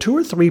that, 2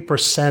 or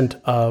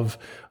 3% of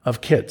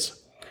kids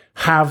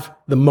have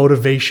the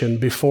motivation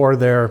before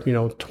they're,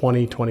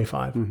 20,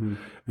 25.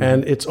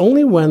 And it's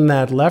only when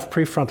that left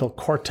prefrontal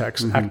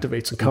cortex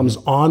activates and comes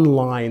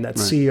online, that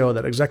CEO,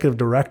 that executive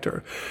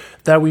director,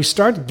 that we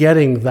start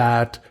getting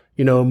that,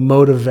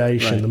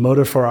 motivation, the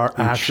motive for our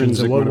actions.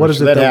 And what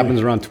is it that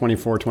happens around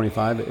 24,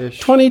 25-ish?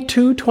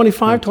 22,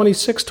 25,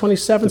 26,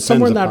 27, Depends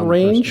somewhere in that upon the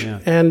range.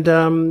 person,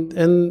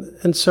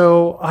 And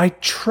so I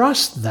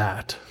trust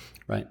that.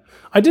 Right.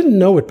 I didn't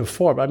know it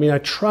before, but I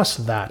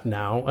trust that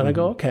now. And I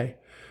go, okay,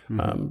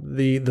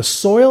 the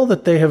soil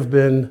that they have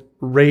been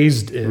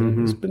raised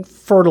in has been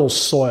fertile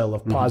soil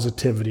of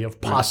positivity,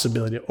 of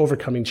possibility, of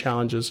overcoming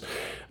challenges.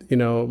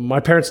 My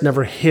parents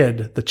never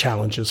hid the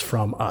challenges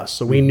from us.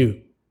 So we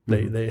knew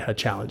they had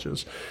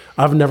challenges.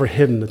 I've never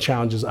hidden the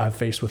challenges I've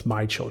faced with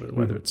my children,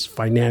 whether it's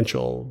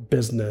financial,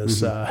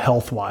 business,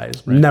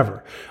 health-wise,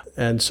 never.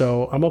 And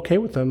so I'm okay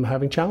with them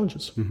having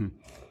challenges.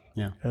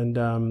 Yeah. And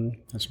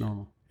that's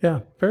normal.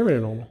 Yeah, very,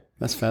 very normal.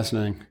 That's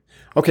fascinating.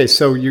 Okay,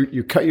 so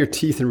you cut your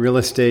teeth in real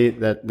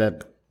estate.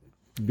 That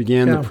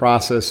began the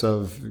process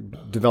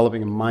of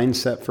developing a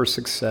mindset for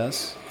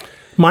success.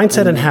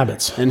 Mindset and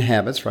habits. And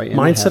habits, right?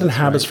 Mindset and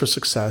habits for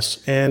success.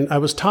 And I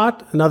was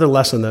taught another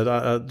lesson that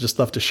I'd just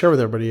love to share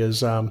with everybody is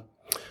the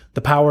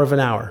power of an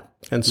hour.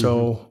 And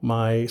so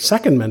my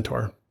second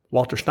mentor,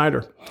 Walter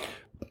Schneider,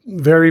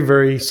 very,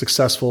 very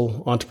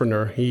successful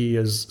entrepreneur. He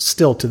is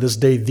still to this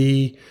day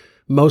the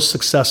most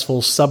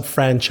successful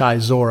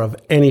sub-franchisor of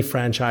any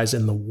franchise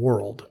in the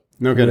world.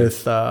 No kidding.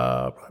 With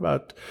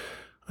about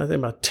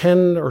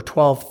 10 or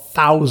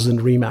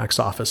 12,000 RE/MAX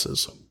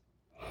offices.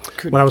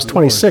 When I was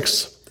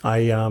 26,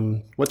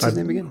 what's his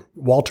name again?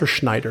 Walter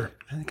Schneider.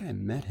 I think I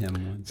met him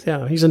once.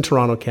 Yeah, he's in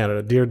Toronto,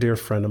 Canada. Dear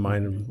friend of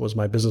mine, and was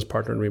my business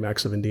partner in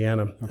RE/MAX of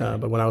Indiana. Okay.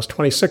 But when I was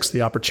 26,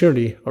 the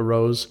opportunity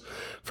arose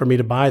for me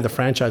to buy the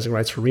franchising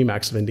rights for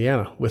RE/MAX of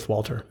Indiana with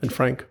Walter and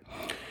Frank.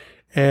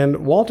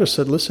 And Walter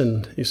said,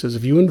 listen, he says,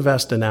 if you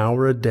invest an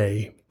hour a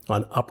day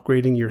on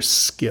upgrading your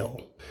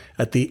skill,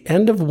 at the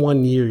end of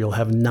 1 year, you'll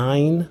have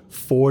 9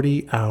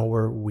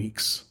 40-hour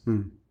weeks.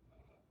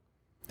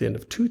 At the end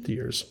of 2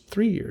 years,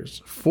 3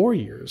 years, 4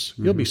 years,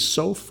 you'll be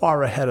so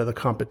far ahead of the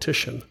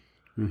competition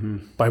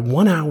by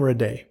 1 hour a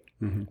day.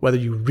 Whether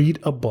you read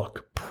a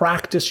book,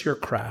 practice your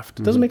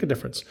craft, it doesn't make a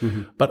difference.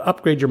 But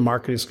upgrade your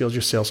marketing skills,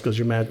 your sales skills,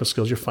 your management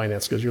skills, your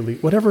finance skills, your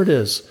lead, whatever it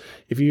is.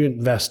 If you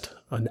invest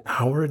an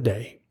hour a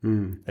day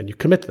and you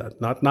commit to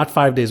that, not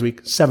 5 days a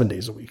week, 7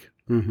 days a week,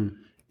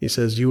 he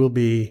says you will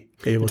be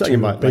able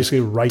to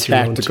basically write your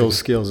own tactical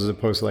skills as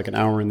opposed to like an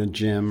hour in the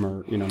gym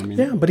or, you know what I mean?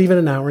 Yeah, but even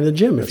an hour in the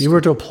gym, if you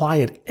were to apply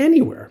it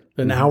anywhere,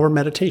 an hour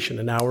meditation,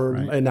 an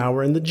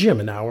hour in the gym,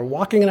 an hour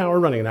walking, an hour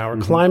running, an hour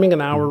climbing,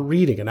 an hour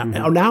reading,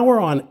 an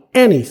hour on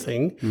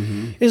anything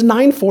is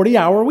 9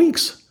 40-hour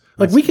weeks.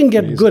 Like we can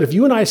get good. If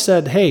you and I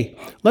said, hey,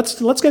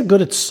 let's get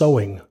good at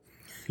sewing.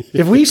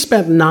 If we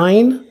spent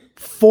 9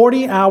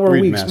 40-hour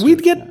weeks,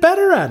 we'd get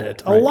better at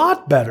it, a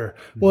lot better.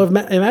 Well,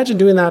 imagine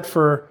doing that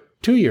for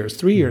 2 years,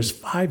 3 years,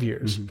 5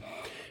 years.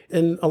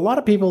 And a lot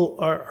of people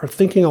are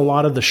thinking a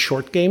lot of the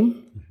short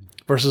game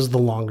versus the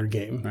longer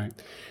game. Right.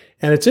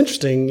 And it's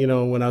interesting,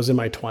 when I was in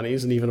my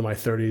 20s and even in my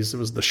 30s, it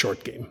was the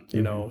short game,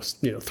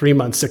 3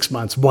 months, 6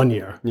 months, 1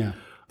 year. Yeah.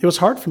 It was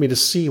hard for me to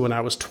see when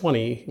I was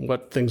 20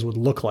 what things would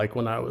look like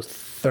when I was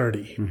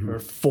 30 or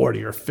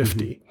 40 or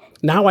 50.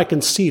 Now I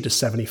can see to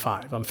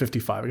 75. I'm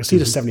 55. I can see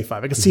to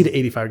 75. I can see to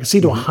 85. I can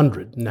see to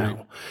 100 now.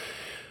 Right.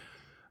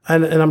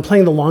 And I'm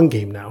playing the long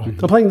game now. I'm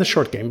playing the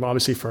short game,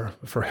 obviously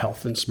for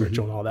health and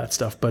spiritual and all that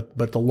stuff. But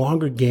the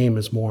longer game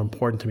is more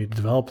important to me to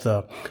develop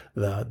the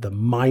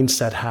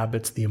mindset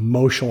habits, the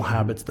emotional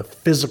habits, the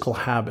physical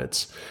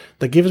habits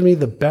that gives me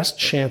the best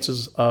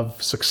chances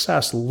of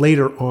success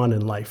later on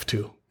in life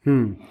too.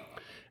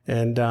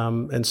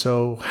 And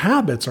so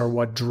habits are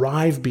what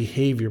drive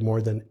behavior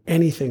more than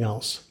anything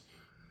else.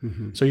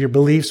 So your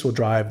beliefs will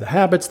drive the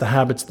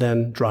habits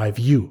then drive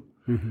you.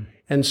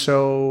 And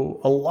so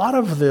a lot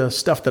of the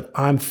stuff that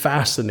I'm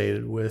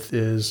fascinated with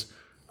is,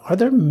 are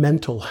there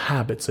mental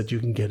habits that you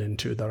can get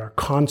into that are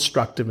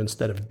constructive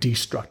instead of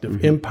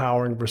destructive,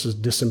 empowering versus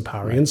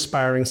disempowering,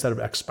 inspiring instead of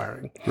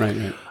expiring?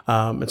 Right.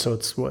 And so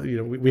it's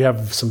we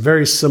have some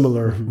very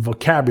similar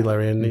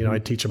vocabulary, and I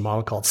teach a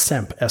model called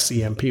SEMP,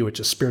 S-E-M-P, which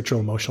is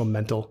spiritual, emotional,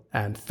 mental,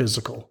 and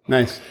physical.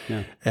 Nice.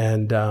 Yeah.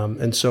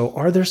 And so,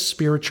 are there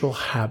spiritual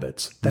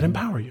habits that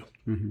empower you?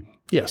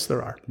 Yes,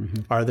 there are.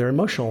 Are there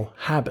emotional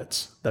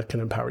habits that can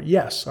empower?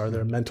 Yes. Are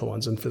there mental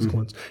ones and physical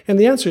ones? And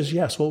the answer is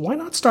yes. Well, why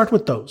not start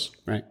with those?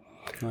 Right.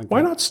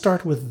 Why not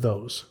start with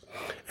those?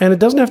 And it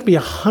doesn't have to be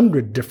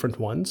 100 different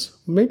ones.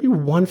 Maybe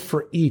one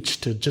for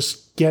each to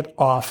just get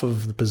off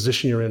of the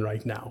position you're in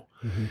right now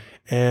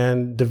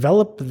and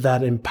develop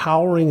that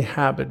empowering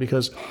habit,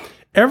 because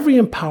every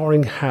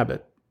empowering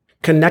habit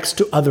connects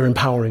to other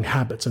empowering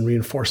habits and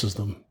reinforces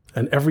them.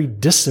 And every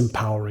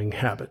disempowering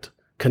habit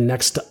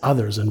connects to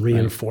others and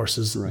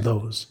reinforces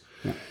those.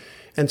 Yeah.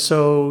 And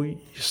so you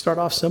start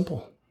off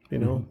simple,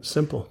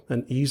 simple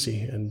and easy,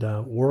 and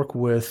work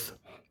with,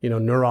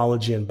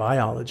 neurology and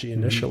biology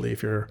initially.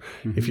 If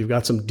you've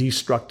got some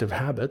destructive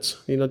habits,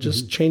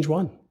 just change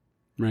one.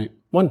 Right.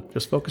 One.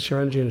 Just focus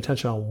your energy and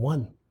attention on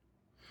one.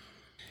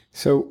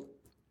 So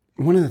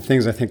one of the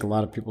things I think a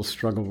lot of people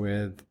struggle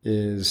with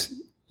is,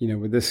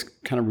 with this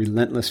kind of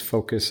relentless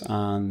focus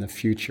on the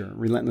future,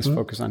 relentless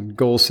focus on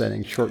goal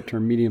setting, short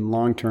term, medium,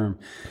 long term,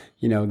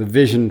 the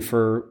vision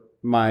for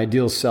my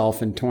ideal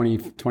self in 20,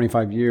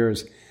 25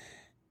 years,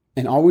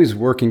 and always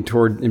working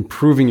toward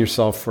improving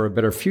yourself for a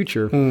better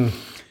future. The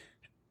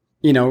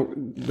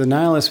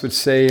nihilist would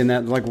say in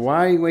that, like,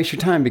 why waste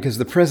your time? Because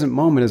the present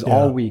moment is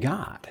all we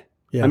got.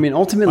 Yeah. I mean,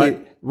 ultimately,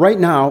 right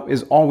now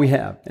is all we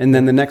have. And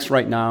then the next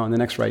right now and the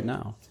next right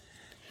now.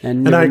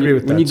 And I agree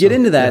with that. When you get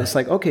into that, it's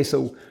like, okay,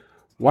 so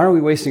why are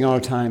we wasting all our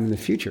time in the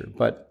future?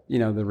 But,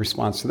 the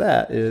response to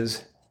that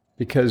is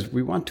because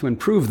we want to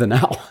improve the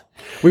now.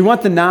 We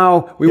want the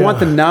now. We want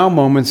the now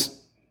moments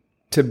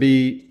to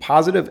be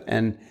positive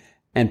and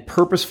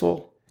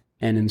purposeful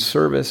and in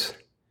service.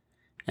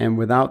 And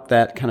without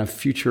that kind of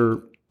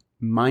future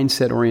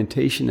mindset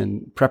orientation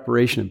and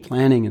preparation and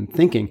planning and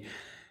thinking,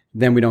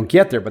 then we don't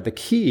get there. But the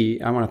key,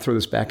 I want to throw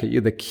this back at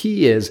you, the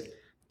key is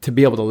to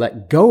be able to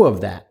let go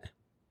of that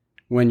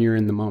when you're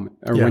in the moment,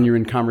 or when you're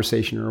in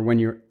conversation, or when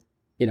you're,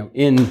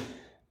 in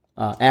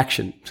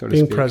action, so to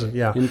speak. Being present,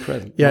 In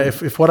present. Yeah,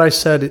 if what I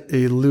said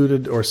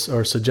eluded or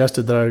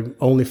suggested that I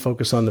only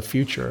focus on the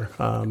future.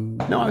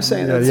 No, I was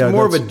saying that's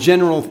more of a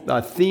general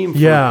theme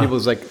for people.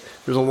 Is like,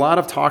 there's a lot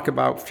of talk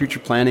about future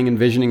planning and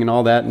visioning and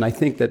all that. And I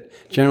think that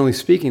generally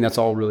speaking, that's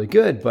all really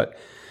good, but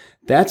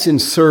that's in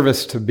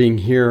service to being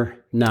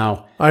here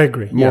now. I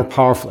agree. More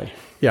powerfully.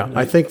 Yeah. Right?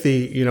 I think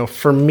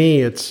for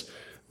me,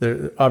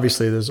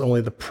 obviously there's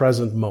only the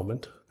present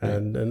moment,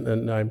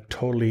 and I'm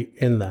totally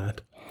in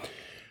that.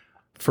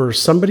 For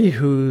somebody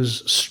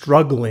who's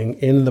struggling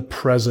in the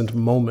present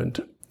moment,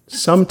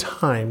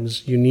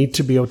 sometimes you need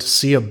to be able to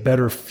see a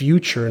better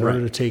future in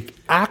order to take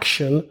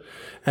action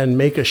and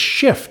make a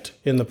shift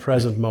in the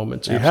present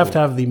moment. So you have to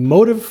have the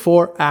motive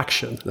for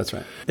action. That's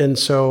right. And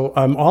so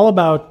I'm all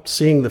about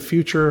seeing the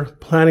future,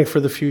 planning for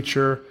the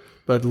future,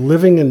 but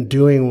living and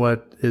doing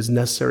what is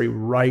necessary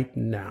right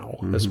now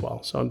as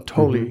well. So I'm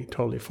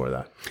totally for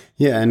that.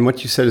 Yeah, and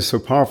what you said is so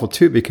powerful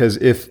too, because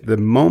if the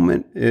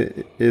moment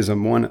is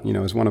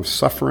one of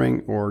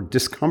suffering or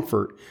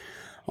discomfort,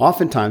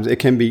 oftentimes it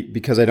can be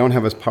because I don't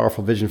have a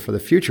powerful vision for the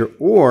future,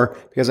 or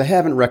because I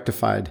haven't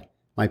rectified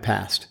my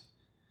past.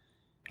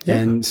 Yeah.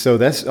 And so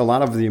that's a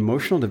lot of the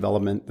emotional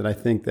development that I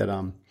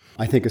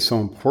think is so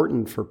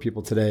important for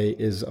people today,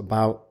 is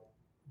about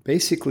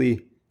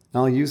basically,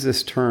 I'll use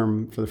this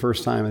term for the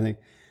first time, I think,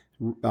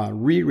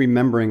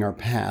 remembering our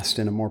past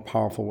in a more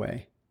powerful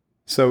way.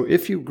 So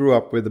if you grew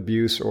up with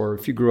abuse, or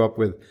if you grew up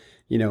with,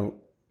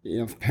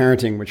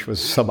 parenting, which was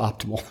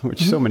suboptimal,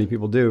 which so many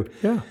people do,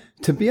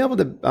 to be able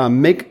to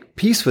make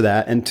peace with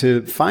that, and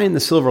to find the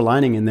silver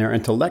lining in there,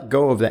 and to let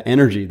go of the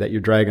energy that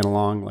you're dragging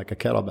along like a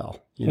kettlebell,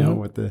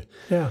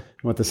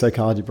 what the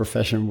psychology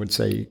profession would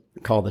say,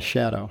 call the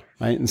shadow,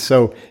 right? And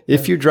so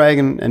if you're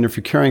dragging, and if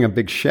you're carrying a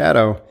big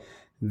shadow,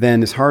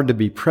 then it's hard to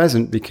be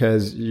present,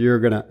 because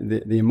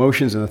the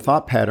emotions and the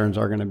thought patterns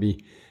are going to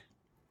be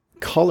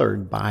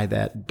colored by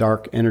that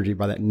dark energy,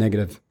 by that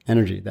negative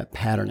energy, that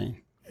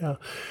patterning. Yeah.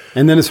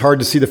 And then it's hard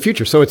to see the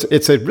future. So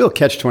it's a real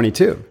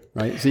catch-22,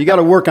 right? So you got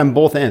to work on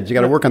both ends. You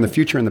got to work on the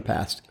future and the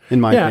past,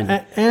 in my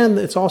opinion. And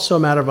it's also a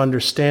matter of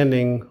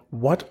understanding,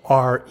 what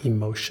are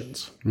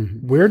emotions?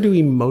 Where do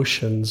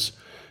emotions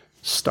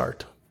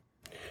start?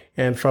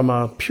 And from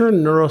a pure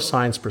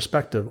neuroscience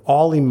perspective,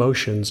 all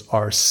emotions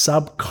are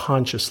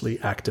subconsciously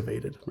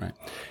activated, right,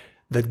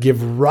 that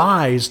give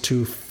rise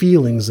to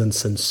feelings and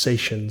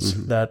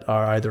sensations that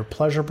are either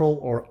pleasurable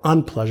or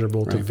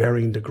unpleasurable to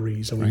varying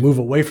degrees. And we move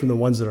away from the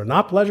ones that are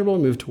not pleasurable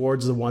and move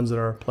towards the ones that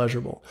are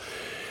pleasurable.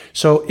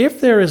 So if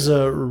there is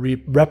a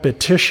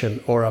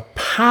repetition or a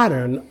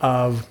pattern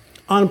of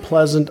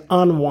unpleasant,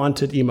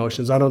 unwanted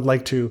emotions, I don't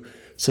like to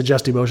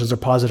suggest emotions are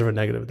positive or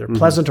negative. They're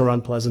pleasant or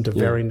unpleasant to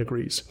varying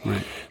degrees.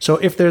 Right. So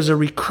if there's a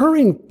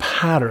recurring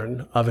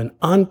pattern of an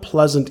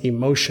unpleasant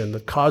emotion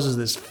that causes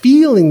this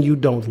feeling you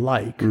don't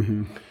like,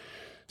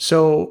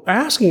 so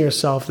asking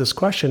yourself this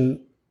question,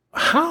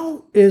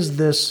 how is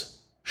this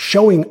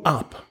showing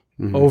up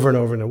over and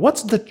over and over?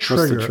 What's the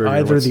trigger?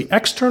 Either the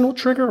external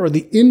trigger or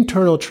the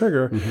internal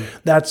trigger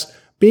that's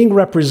being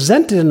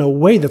represented in a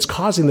way that's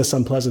causing this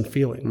unpleasant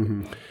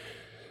feeling.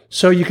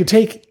 So you could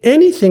take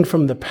anything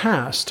from the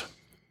past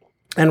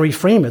and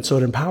reframe it so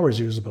it empowers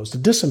you as opposed to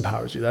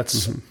disempowers you.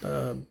 That's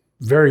a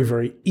very,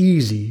 very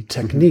easy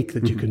technique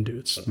that you can do.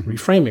 It's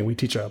reframing. We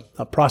teach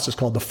a process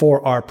called the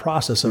 4R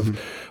process of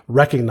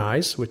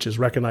recognize, which is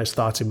recognize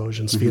thoughts,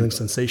 emotions, feelings,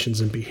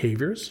 sensations, and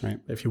behaviors. Right.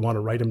 If you want to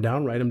write them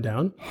down, write them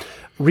down.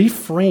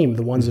 Reframe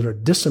the ones that are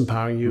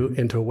disempowering you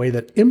into a way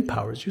that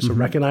empowers you. So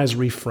recognize,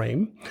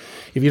 reframe.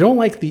 If you don't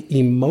like the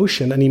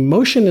emotion, an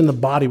emotion in the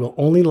body will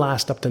only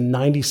last up to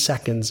 90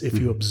 seconds if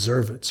you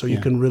observe it. So you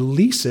can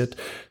release it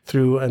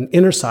through an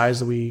exercise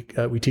that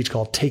we teach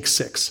called Take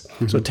 6.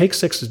 So Take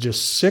 6 is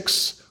just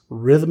 6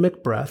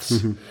 rhythmic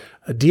breaths,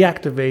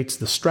 deactivates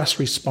the stress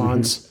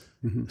response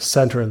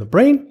center in the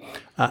brain,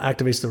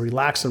 activates the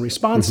relax and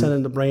response center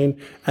in the brain,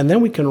 and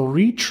then we can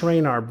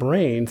retrain our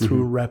brain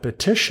through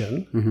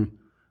repetition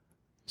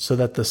so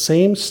that the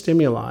same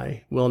stimuli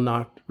will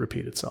not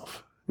repeat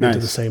itself. into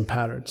the same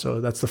pattern.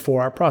 So that's the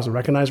 4R process: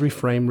 recognize,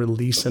 reframe,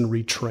 release, and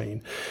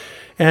retrain.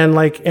 And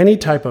like any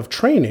type of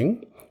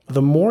training,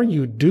 the more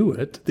you do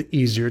it, the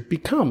easier it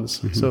becomes.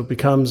 Mm-hmm. So it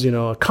becomes,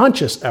 a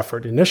conscious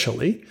effort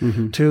initially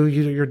to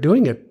you're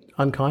doing it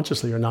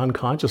unconsciously or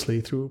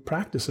non-consciously through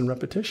practice and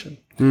repetition.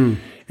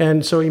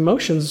 And so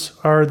emotions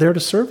are there to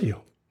serve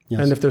you. Yes.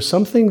 And if there's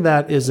something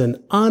that is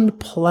an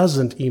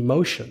unpleasant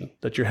emotion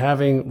that you're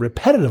having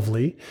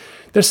repetitively,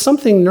 there's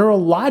something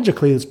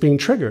neurologically that's being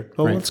triggered.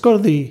 Well, let's go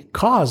to the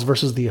cause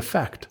versus the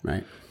effect.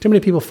 Right. Too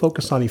many people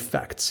focus on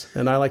effects,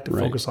 and I like to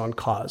focus on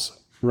cause.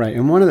 Right.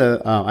 And one of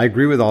the, I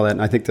agree with all that,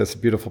 and I think that's a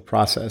beautiful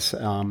process.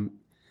 A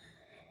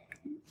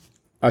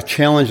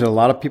challenge that a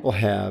lot of people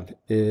have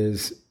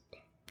is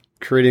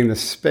creating the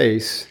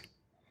space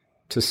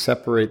to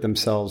separate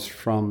themselves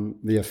from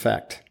the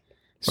effect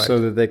so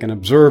that they can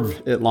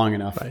observe it long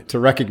enough to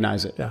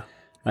recognize it. Yeah.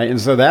 Right.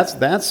 And so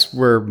that's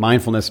where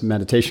mindfulness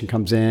meditation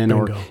comes in.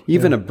 Bingo. Or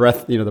even a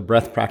breath, the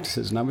breath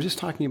practices. And I was just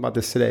talking about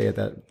this today at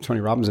that Tony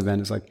Robbins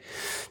event. It's like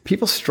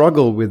people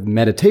struggle with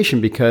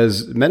meditation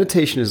because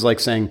meditation is like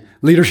saying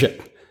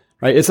leadership,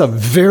 right? It's a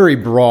very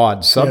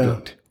broad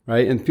subject,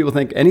 right? And people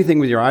think anything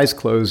with your eyes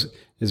closed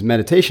is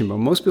meditation. But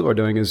what most people are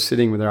doing is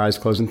sitting with their eyes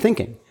closed and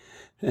thinking.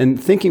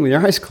 And thinking with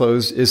your eyes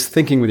closed is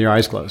thinking with your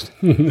eyes closed.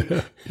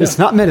 It's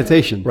not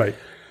meditation. Right.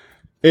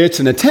 It's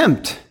an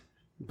attempt.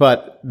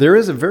 But there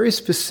is a very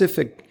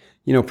specific,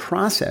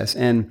 process.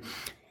 And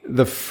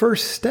the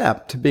first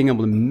step to being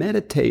able to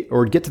meditate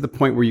or get to the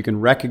point where you can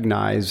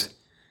recognize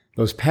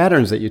those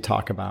patterns that you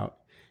talk about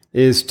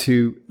is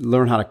to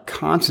learn how to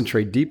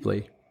concentrate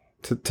deeply,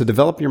 to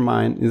develop your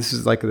mind. And this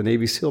is like the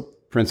Navy SEAL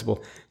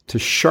principle, to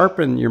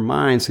sharpen your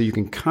mind so you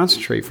can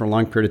concentrate for a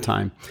long period of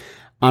time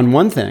on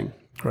one thing.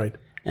 Right.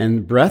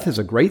 And breath is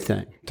a great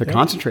thing to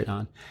concentrate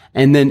on.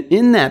 And then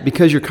in that,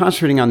 because you're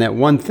concentrating on that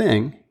one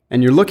thing,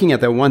 and you're looking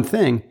at that one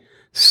thing,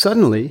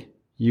 suddenly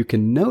you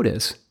can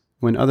notice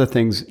when other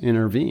things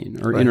intervene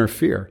or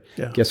interfere.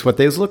 Yeah. Guess what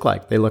those look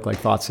like? They look like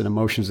thoughts and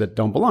emotions that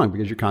don't belong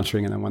because you're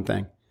concentrating on that one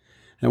thing.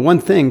 And one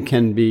thing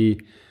can be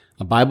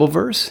a Bible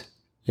verse.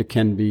 It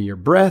can be your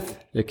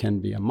breath. It can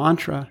be a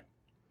mantra.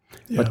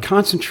 Yeah. But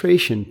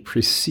concentration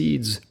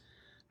precedes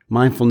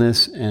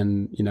mindfulness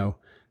and,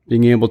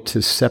 being able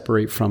to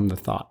separate from the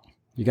thought.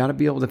 You got to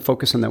be able to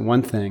focus on that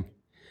one thing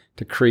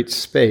to create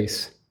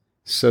space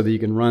so that you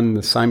can run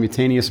the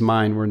simultaneous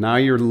mind where now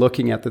you're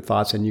looking at the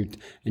thoughts and you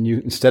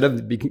instead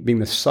of being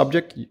the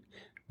subject,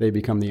 they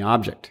become the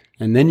object.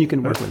 And then you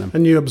can work with them.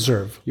 And you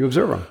observe. You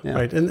observe them. Yeah.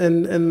 Right.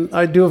 And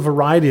I do a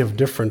variety of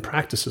different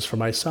practices for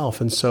myself.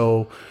 And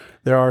so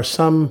there are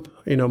some,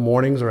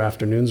 mornings or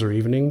afternoons or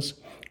evenings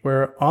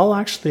where I'll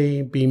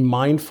actually be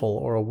mindful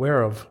or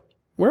aware of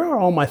where are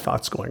all my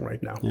thoughts going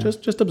right now. Yeah.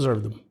 Just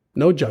observe them.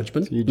 No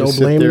judgment, so no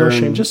blame, no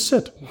shame. Just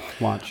sit.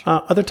 Watch.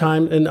 Other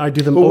time, and I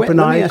do them open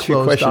eye,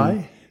 closed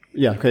eye.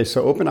 Yeah, okay,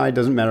 so open eye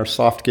doesn't matter.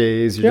 Soft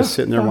gaze, you're just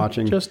sitting there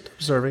watching. Just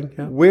observing,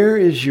 yeah. Where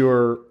is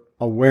your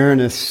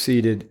awareness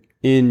seated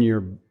in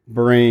your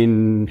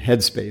brain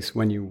headspace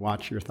when you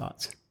watch your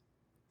thoughts?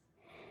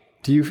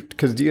 Do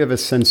you have a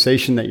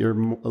sensation that you're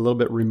a little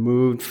bit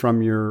removed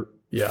from your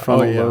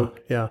frontal lobe?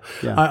 Yeah.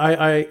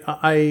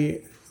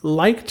 I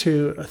like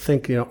to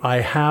think,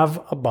 I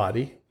have a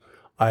body.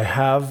 I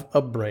have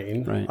a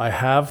brain, I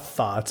have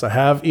thoughts, I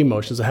have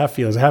emotions, I have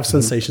feelings, I have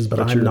sensations, but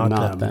I'm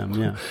not them.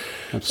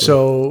 Yeah,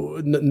 so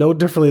no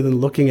differently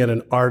than looking at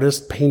an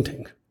artist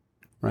painting.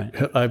 Right.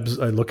 I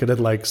look at it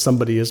like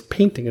somebody is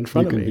painting in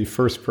front of me. You can be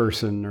first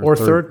person or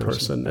third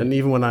person. Right. And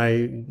even when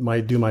I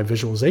do my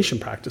visualization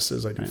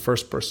practices, I do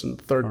first person,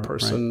 third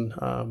person.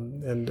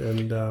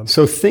 Right.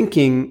 So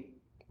thinking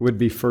would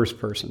be first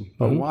person,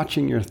 but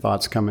watching your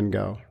thoughts come and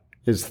go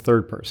is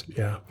third person.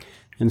 Yeah.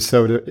 And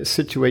so to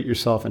situate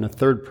yourself in a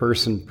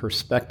third-person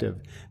perspective,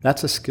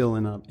 that's a skill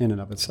in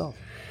and of itself.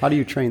 How do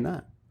you train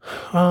that?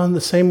 The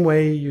same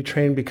way you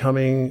train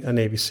becoming a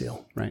Navy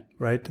SEAL.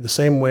 Right? The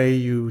same way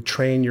you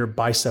train your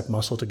bicep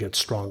muscle to get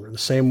stronger. The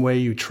same way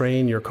you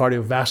train your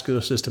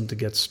cardiovascular system to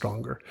get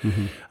stronger.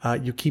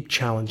 You keep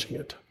challenging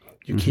it.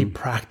 You keep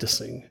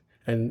practicing.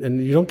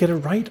 And you don't get it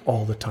right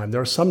all the time.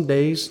 There are some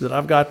days that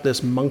I've got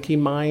this monkey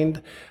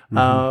mind,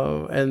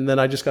 and then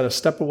I just got to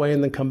step away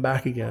and then come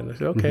back again. I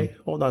say, okay,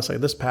 hold on a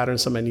second. This pattern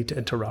is something I need to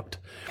interrupt.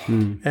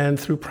 And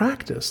through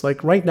practice,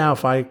 like right now,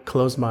 if I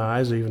close my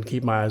eyes or even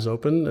keep my eyes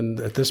open, and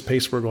at this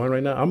pace we're going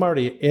right now, I'm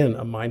already in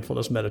a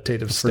mindfulness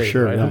meditative state, for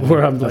sure, right?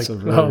 Where I'm that's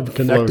like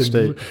connected.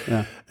 State.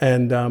 Yeah.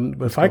 And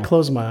but if I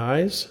close my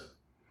eyes,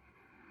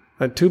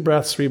 2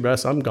 breaths, 3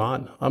 breaths, I'm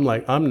gone. I'm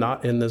like, I'm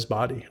not in this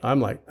body.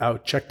 I'm like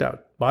out, checked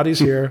out. Body's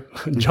here.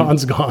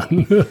 John's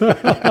gone. Who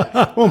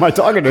am I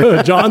talking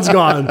to? John's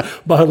gone.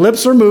 But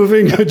lips are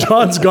moving.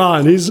 John's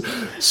gone. He's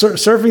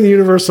surfing the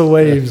universal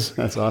waves.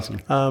 That's awesome.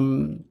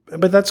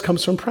 But that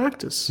comes from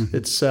practice.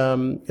 It's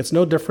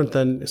no different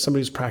than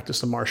somebody who's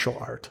practiced a martial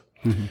art.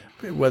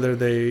 Whether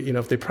they,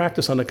 if they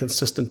practice on a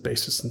consistent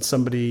basis and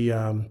somebody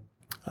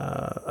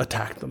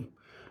attacked them,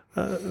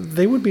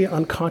 they would be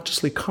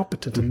unconsciously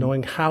competent in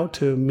knowing how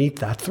to meet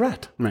that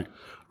threat.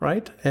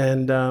 right?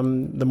 And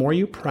the more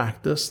you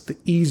practice, the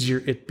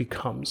easier it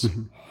becomes.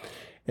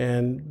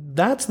 And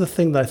that's the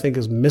thing that I think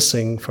is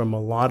missing from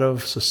a lot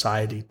of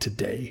society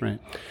today. Right.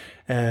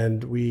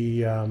 And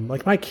we,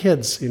 like my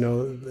kids,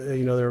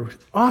 they're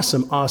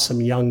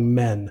awesome young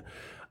men.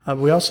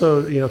 We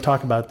also,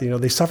 talk about,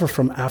 they suffer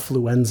from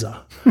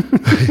affluenza.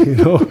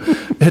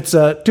 It's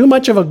too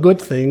much of a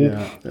good thing.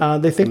 Yeah,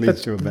 they think it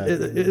leads to a bad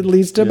thing. It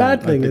leads to a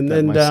bad thing. I think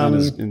that my son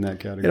is in that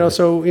category.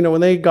 So,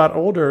 when they got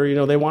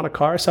older, they want a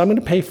car. So I'm going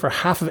to pay for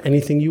half of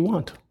anything you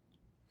want.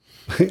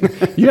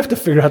 You have to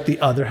figure out the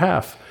other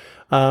half.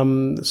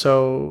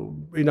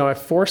 I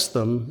force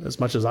them as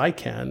much as I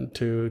can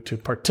to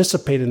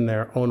participate in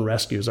their own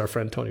rescues, our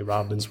friend Tony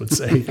Robbins would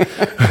say,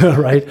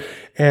 right?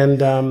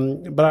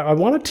 And, but I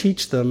want to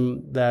teach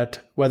them that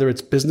whether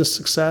it's business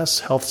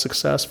success, health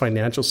success,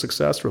 financial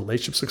success,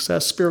 relationship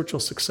success, spiritual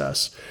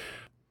success,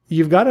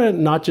 you've got to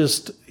not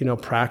just,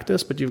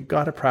 practice, but you've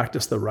got to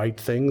practice the right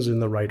things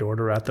in the right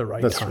order at the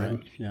right time.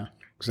 Right. Yeah.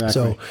 Exactly.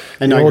 So,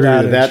 and I agree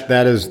with that.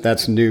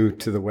 That's new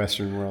to the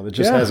Western world. It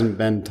just hasn't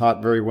been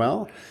taught very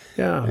well.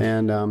 Yeah.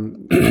 And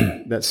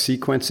that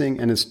sequencing,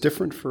 and it's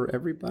different for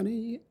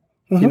everybody.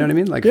 You know what I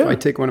mean? Like if I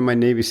take one of my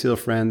Navy SEAL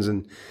friends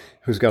and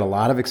who's got a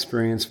lot of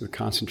experience with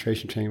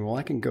concentration training, well,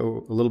 I can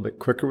go a little bit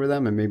quicker with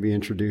them and maybe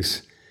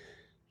introduce,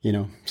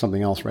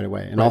 something else right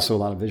away. And also a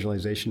lot of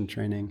visualization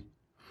training.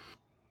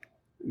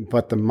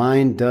 But the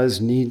mind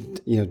does need,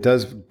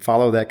 does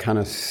follow that kind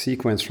of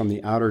sequence from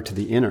the outer to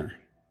the inner,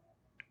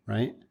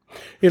 right?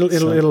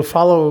 It'll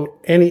follow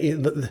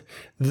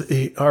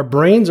our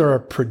brains are a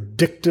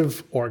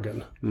predictive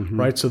organ,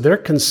 right? So they're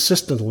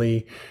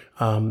consistently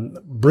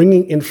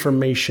bringing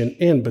information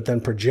in, but then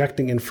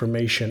projecting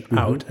information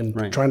out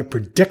and trying to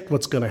predict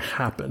what's going to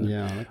happen,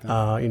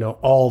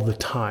 all the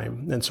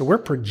time. And so we're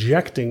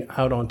projecting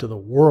out onto the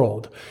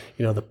world,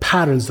 the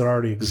patterns that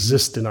already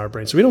exist in our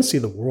brain. So we don't see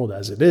the world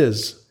as it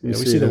is. We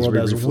see the world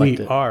as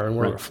we are, and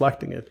we're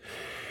reflecting it.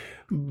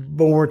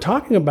 But when we're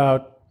talking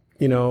about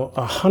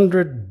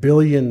 100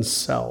 billion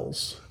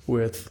cells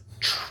with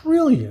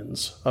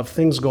trillions of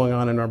things going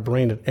on in our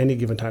brain at any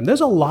given time.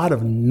 There's a lot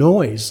of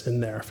noise in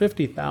there,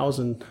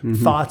 50,000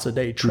 thoughts a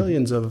day,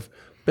 trillions of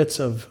bits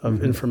of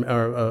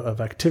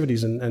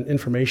activities and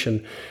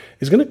information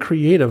is going to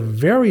create a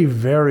very,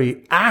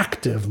 very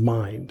active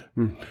mind.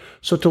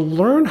 So to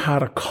learn how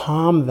to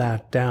calm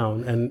that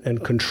down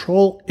and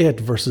control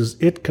it versus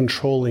it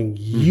controlling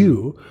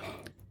you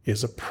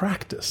is a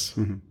practice.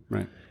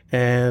 Right.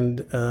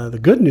 And the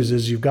good news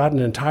is you've got an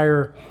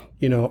entire,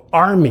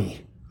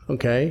 army,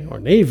 or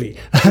Navy,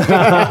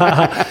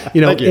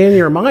 in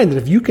your mind that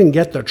if you can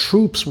get the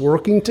troops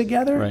working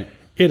together,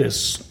 it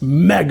is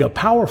mega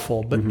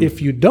powerful. But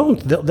if you don't,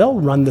 they'll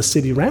run the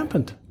city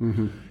rampant,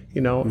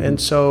 And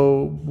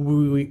so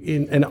we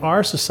in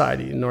our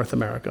society in North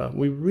America,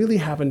 we really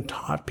haven't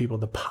taught people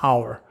the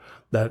power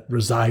that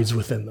resides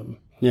within them.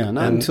 Yeah,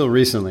 not until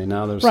recently.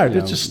 Now there's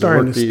it's just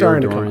starting to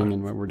come on.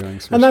 And what we're doing.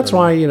 And that's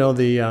why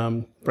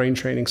the brain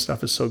training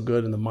stuff is so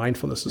good, and the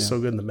mindfulness is so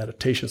good, and the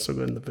meditation is so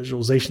good, and the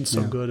visualization is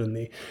so good, and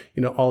the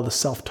all the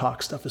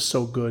self-talk stuff is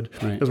so good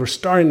because we're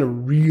starting to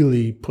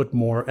really put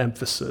more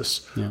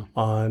emphasis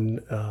on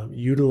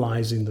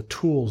utilizing the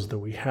tools that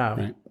we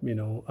have,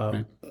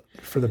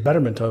 for the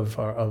betterment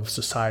of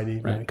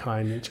society,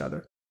 mankind, and each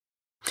other.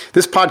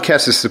 This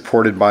podcast is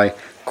supported by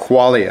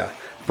Qualia,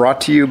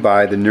 brought to you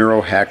by the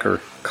Neurohacker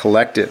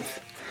Collective.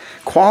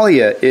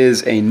 Qualia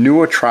is a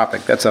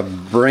nootropic, that's a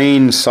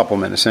brain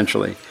supplement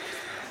essentially,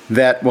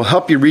 that will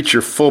help you reach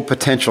your full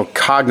potential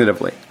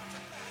cognitively.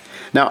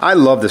 Now, I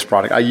love this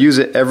product. I use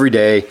it every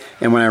day,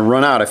 and when I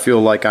run out, I feel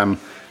like I'm,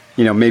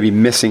 maybe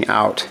missing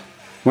out.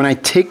 When I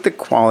take the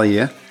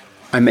Qualia,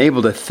 I'm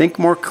able to think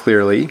more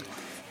clearly,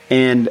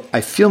 and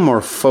I feel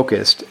more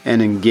focused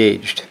and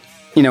engaged.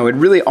 It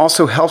really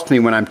also helps me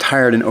when I'm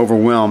tired and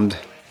overwhelmed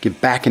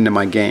get back into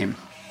my game.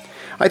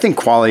 I think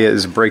Qualia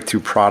is a breakthrough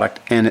product,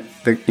 and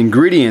the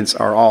ingredients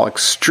are all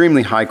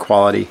extremely high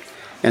quality,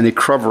 and they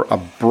cover a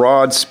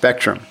broad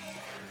spectrum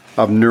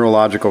of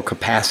neurological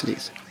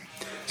capacities.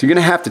 So you're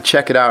going to have to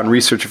check it out and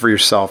research it for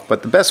yourself,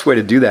 but the best way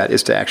to do that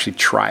is to actually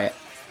try it.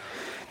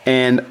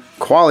 And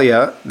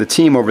Qualia, the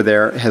team over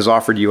there, has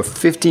offered you a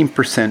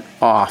 15%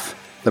 off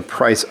the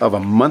price of a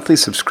monthly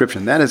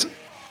subscription. That is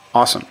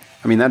awesome.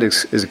 I mean, that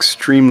is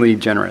extremely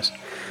generous.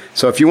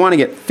 So if you want to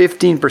get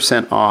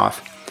 15%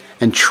 off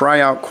and try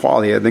out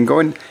Qualia, then go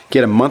and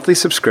get a monthly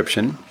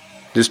subscription.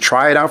 Just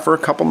try it out for a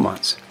couple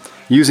months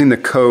using the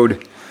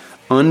code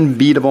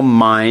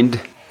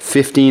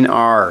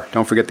UnbeatableMind15R.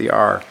 Don't forget the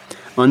R.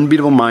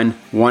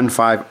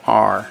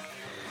 UnbeatableMind15R.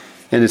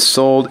 And it's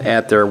sold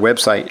at their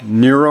website,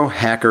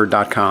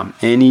 neurohacker.com.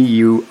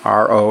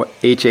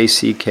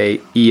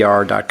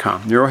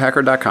 neurohacker.com.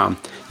 Neurohacker.com.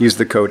 Use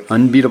the code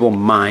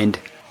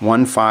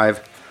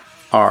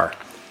UnbeatableMind15R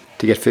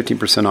to get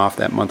 15% off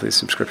that monthly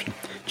subscription.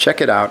 Check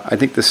it out. I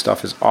think this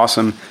stuff is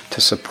awesome to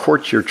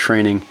support your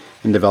training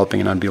in developing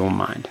an unbeatable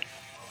mind.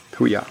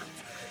 Hoo-yah.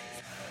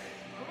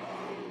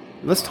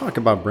 Let's talk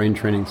about brain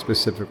training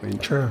specifically.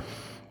 Sure.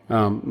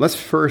 Let's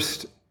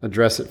first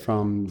address it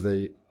from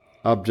the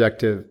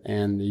objective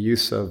and the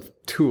use of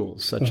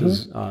tools such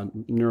as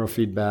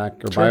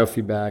neurofeedback or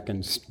biofeedback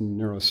and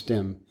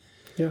neurostim.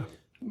 Yeah.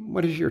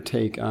 What is your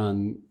take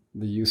on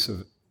the use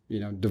of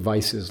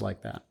devices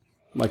like that,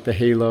 like the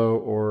Halo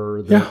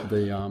or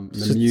the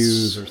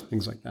Muse or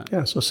things like that?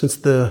 Yeah. So since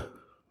the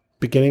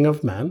beginning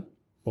of man,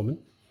 woman,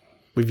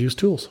 we've used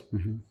tools,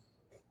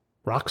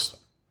 rocks.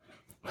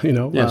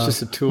 It's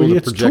just a tool to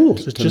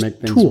project to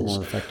make things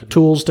more effective.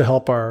 Tools to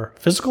help our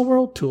physical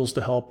world, tools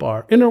to help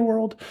our inner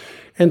world.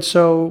 And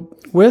so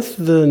with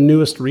the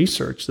newest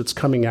research that's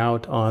coming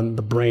out on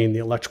the brain, the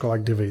electrical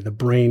activity, the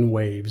brain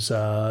waves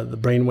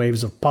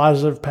of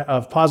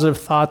positive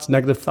thoughts,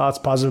 negative thoughts,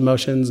 positive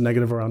emotions,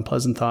 negative or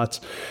unpleasant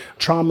thoughts,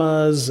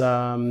 traumas,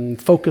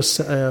 focus,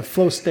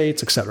 flow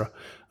states, etc.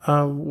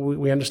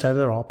 We understand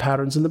they're all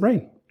patterns in the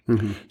brain.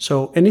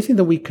 So anything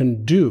that we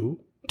can do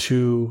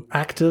to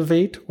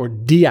activate or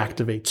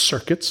deactivate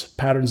circuits,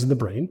 patterns in the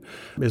brain,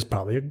 is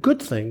probably a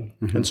good thing.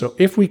 And so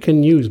if we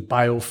can use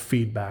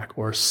biofeedback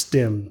or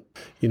STIM,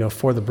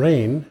 for the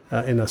brain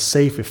in a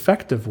safe,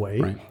 effective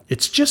way,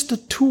 it's just a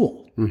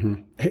tool.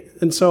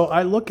 And so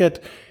I look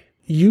at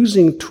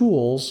using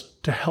tools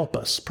to help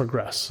us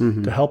progress,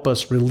 to help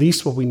us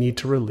release what we need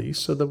to release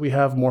so that we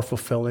have more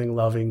fulfilling,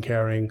 loving,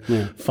 caring,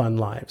 fun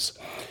lives.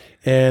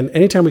 And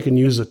anytime we can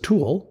use a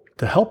tool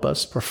to help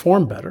us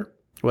perform better,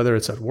 whether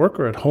it's at work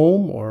or at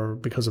home or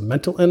because of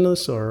mental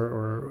illness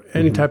or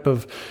any type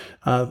of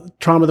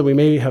trauma that we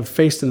may have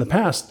faced in the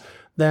past,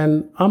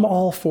 then I'm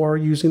all for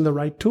using the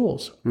right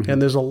tools.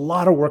 And there's a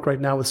lot of work right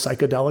now with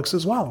psychedelics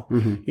as well,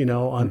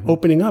 on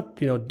opening up,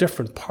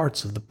 different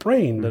parts of the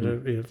brain that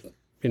have,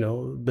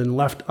 been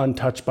left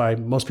untouched by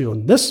most people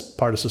in this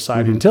part of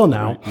society until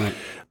now.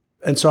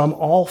 And so I'm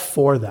all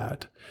for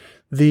that.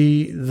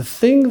 The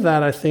thing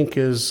that I think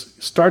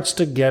starts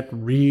to get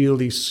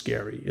really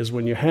scary is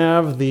when you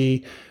have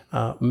the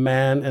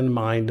man and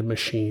mind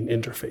machine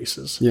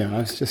interfaces. Yeah, I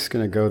was just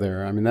going to go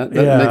there. I mean, that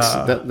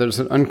makes there's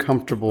an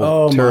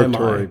uncomfortable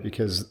territory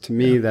because to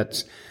me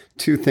that's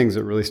two things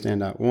that really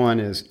stand out. One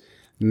is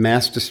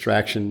mass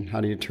distraction. How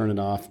do you turn it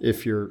off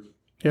if you're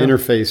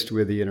interfaced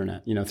with the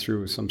internet,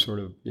 through some sort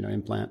of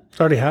implant?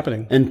 It's already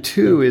happening. And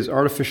two is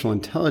artificial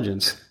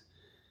intelligence.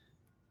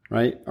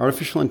 Right?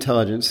 Artificial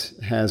intelligence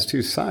has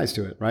two sides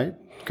to it, right?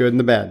 Good and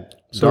the bad.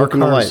 Dark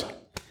and the light.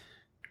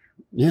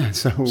 Yeah.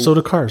 So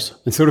do cars.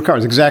 And so do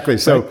cars. Exactly.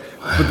 So,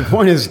 but the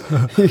point is,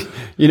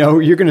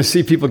 you're going to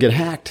see people get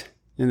hacked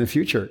in the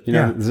future.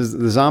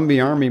 The zombie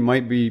army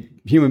might be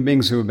human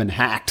beings who have been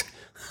hacked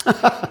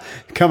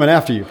coming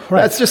after you.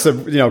 Right. That's just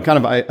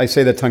I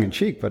say that tongue in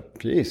cheek, but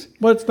geez.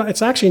 Well, it's not,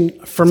 it's actually,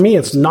 for me,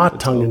 it's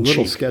not tongue in cheek.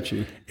 It's a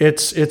little sketchy.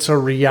 It's a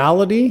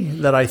reality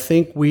that I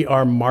think we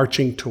are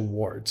marching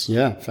towards.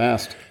 Yeah,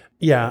 fast.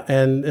 Yeah.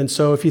 And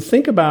so if you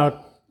think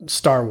about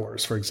Star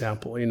Wars, for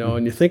example,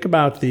 and you think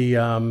about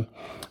when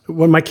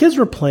my kids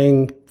were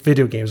playing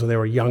video games when they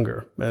were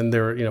younger and they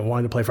were,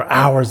 wanting to play for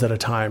hours at a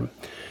time,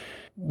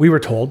 we were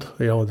told,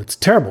 it's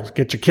terrible.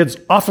 Get your kids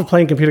off of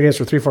playing computer games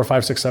for 3, 4,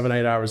 5, 6, 7,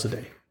 8 hours a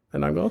day.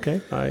 And I go, okay,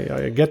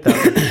 I get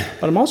that.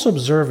 But I'm also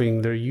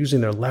observing they're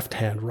using their left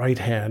hand, right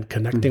hand,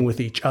 connecting with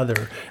each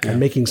other and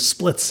making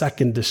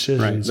split-second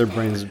decisions. Right. Their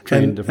brains are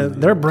trained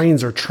differently. Their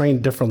brains are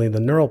trained differently.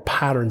 The neural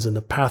patterns and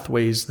the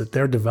pathways that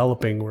they're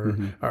developing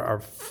are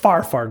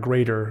far, far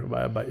greater.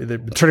 They're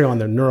turning on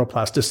their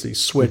neuroplasticity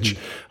switch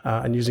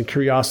and using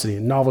curiosity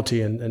and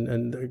novelty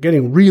and they're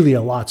getting really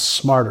a lot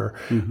smarter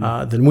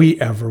than we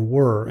ever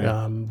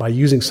were by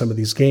using some of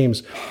these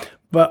games.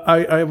 But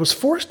I was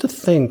forced to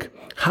think,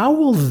 how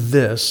will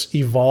this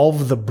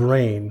evolve the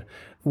brain,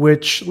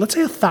 which, let's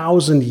say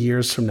 1,000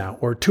 years from now,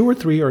 or 2 or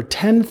 3 or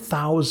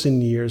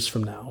 10,000 years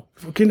from now,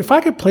 if I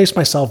could place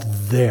myself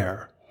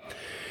there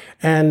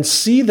and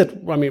see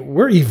that,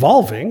 we're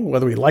evolving,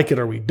 whether we like it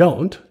or we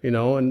don't,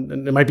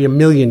 and it might be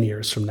 1,000,000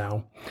 years from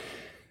now.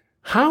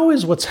 How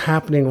is what's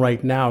happening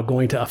right now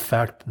going to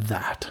affect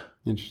that?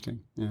 Interesting.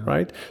 Yeah.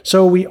 Right?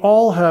 So we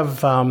all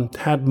have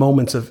had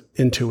moments of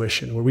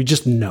intuition where we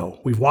just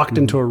know. We've walked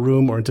into a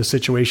room or into a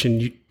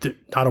situation,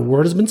 not a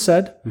word has been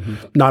said,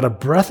 not a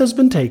breath has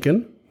been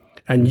taken,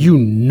 and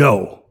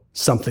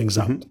something's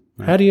up.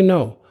 Right. How do you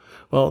know?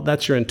 Well,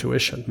 that's your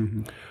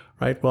intuition.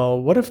 Right?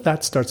 Well, what if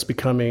that starts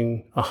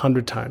becoming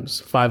 100 times,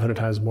 500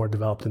 times more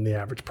developed than the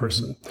average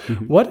person?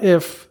 What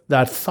if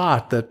that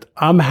thought that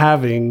I'm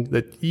having,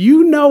 that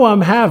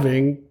I'm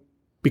having,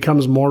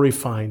 becomes more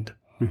refined?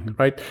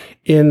 Right?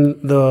 In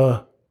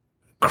the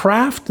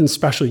craft and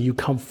specialty you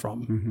come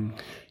from,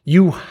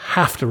 you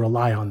have to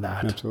rely on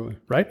that. Absolutely.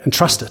 Right? And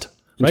trust it.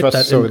 Right?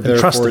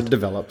 Therefore it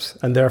develops.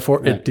 And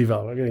therefore it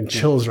develops. I'm getting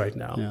chills right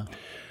now. Yeah.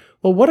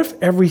 Well, what if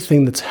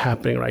everything that's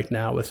happening right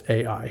now with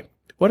AI,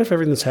 what if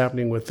everything that's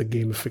happening with the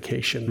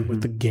gamification,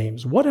 with the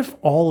games, what if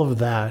all of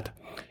that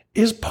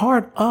is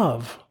part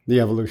of the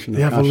evolution?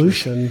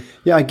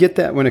 Yeah, I get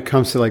that when it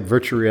comes to like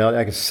virtual reality.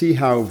 I can see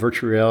how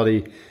virtual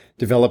reality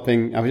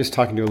developing. I was just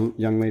talking to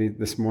a young lady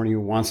this morning who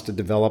wants to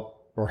develop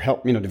or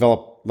help,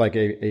 develop like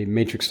a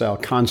matrix style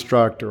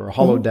construct or a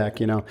holodeck,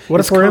 What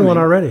if we're in one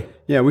already?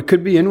 Yeah, we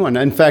could be in one.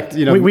 In fact,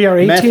 we are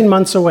 18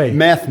 months away.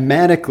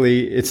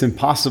 Mathematically, it's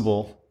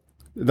impossible.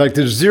 Like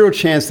there's zero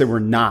chance that we're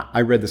not.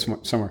 I read this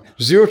somewhere.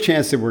 Zero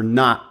chance that we're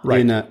not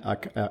in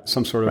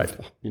some sort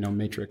of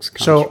matrix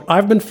construct. So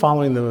I've been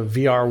following the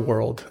VR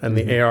world and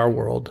the AR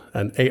world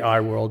and AI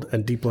world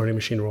and deep learning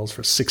machine worlds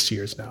for 6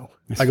 years now.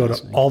 I go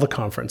to all the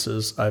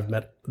conferences. I've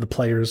met the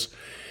players.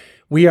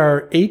 We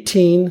are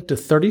 18 to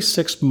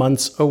 36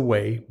 months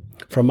away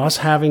from us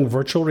having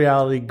virtual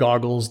reality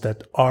goggles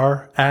that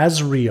are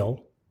as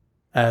real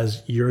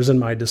as yours and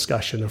my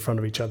discussion in front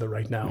of each other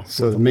right now.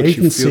 So it makes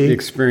you feel the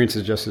experience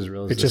is just as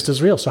real as it's just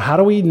as real. So how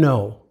do we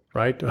know,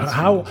 right?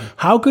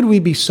 How could we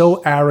be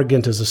so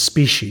arrogant as a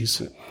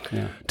species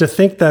to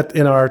think that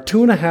in our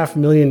 2.5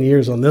 million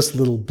years on this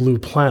little blue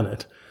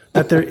planet,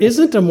 that there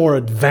isn't a more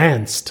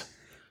advanced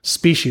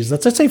species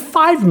that's, let's say,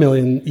 5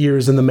 million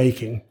years in the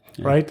making,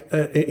 right?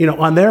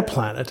 On their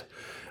planet,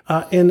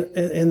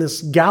 in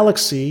this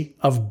galaxy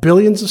of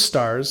billions of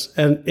stars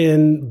and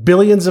in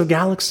billions of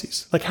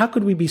galaxies. Like, how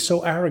could we be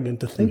so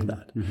arrogant to think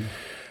that?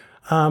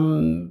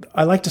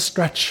 I like to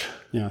stretch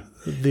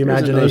the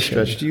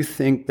imagination. Stretch. Do you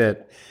think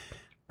that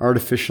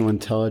artificial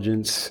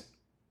intelligence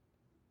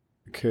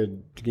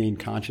could gain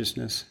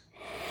consciousness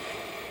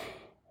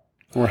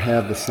or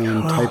have the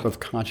same type of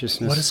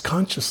consciousness? What is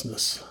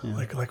consciousness?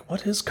 Like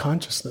what is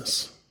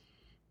consciousness?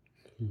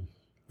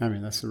 I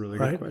mean, that's a really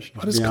good question.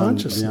 What is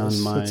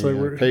consciousness?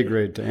 Beyond my pay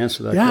grade to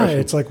answer that question. Yeah,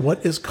 it's like,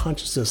 what is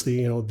consciousness?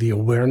 The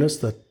awareness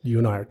that you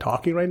and I are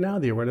talking right now,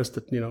 the awareness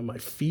that, my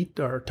feet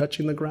are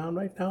touching the ground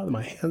right now, that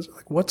my hands are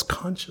like, what's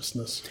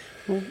consciousness?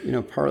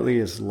 Well, partly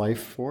is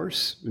life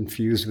force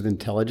infused with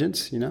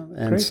intelligence,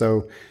 and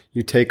so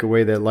you take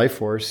away that life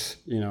force,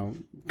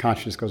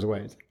 consciousness goes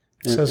away.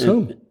 Says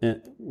whom?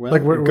 It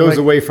goes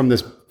away from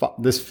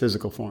this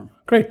physical form.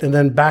 Great. And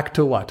then back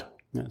to what?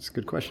 That's a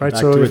good question. Right.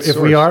 So if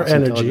we are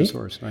energy,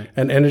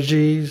 and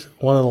energy,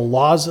 one of the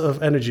laws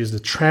of energy is the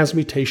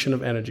transmutation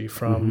of energy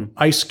from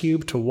ice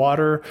cube to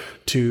water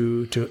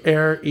to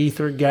air,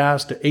 ether,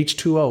 gas to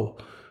H2O,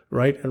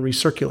 right? And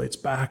recirculates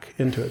back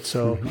into it.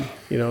 So,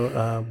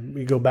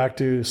 you go back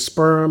to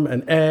sperm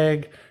and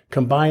egg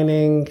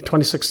combining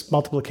 26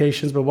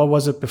 multiplications, but what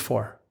was it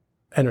before?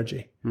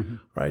 Energy,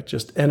 right?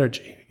 Just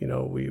energy.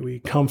 We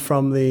come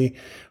from the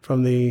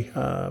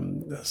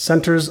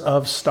centers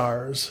of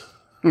stars.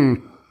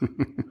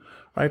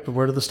 Right, but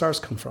where do the stars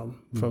come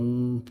from?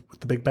 From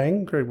the Big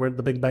Bang? Great. Where did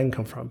the Big Bang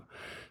come from?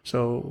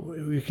 So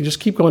you can just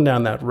keep going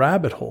down that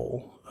rabbit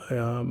hole.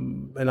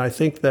 And I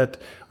think that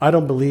I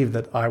don't believe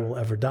that I will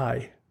ever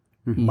die.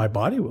 My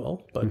body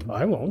will, but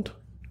I won't.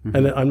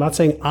 And I'm not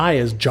saying I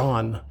as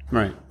John.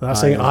 Right. I'm not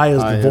saying I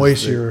as the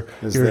voice you're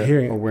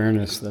hearing.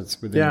 Awareness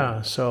that's within.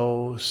 Yeah.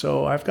 So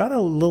I've got a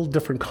little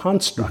different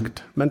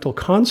construct, mental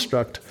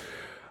construct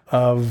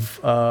of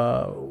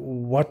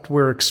what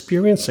we're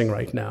experiencing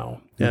right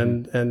now.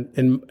 And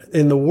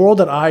in the world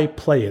that I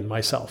play in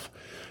myself,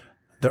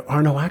 there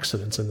are no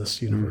accidents in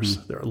this universe.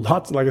 There are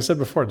lots, like I said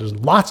before, there's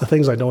lots of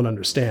things I don't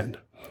understand.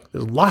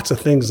 There's lots of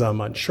things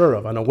I'm unsure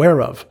of,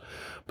 unaware of,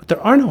 but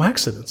there are no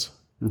accidents.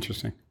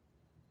 Interesting.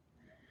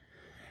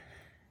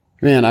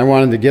 Man, I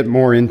wanted to get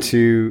more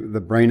into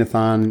the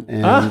Brainathon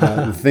and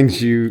the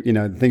things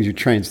you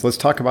train. So let's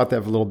talk about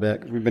that for a little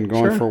bit. We've been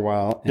going for a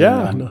while.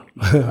 And,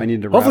 I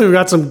need to hopefully we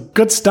got some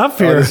good stuff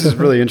here. This is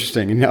really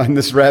interesting. And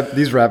these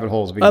rabbit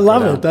holes. I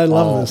love it. I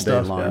love this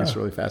stuff. Yeah. It's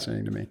really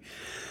fascinating to me.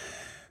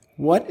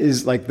 What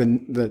is like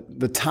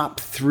the top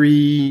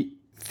 3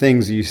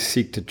 things you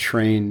seek to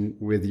train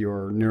with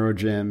your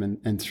NeuroGym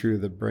and through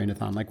the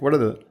Brainathon? Like, what are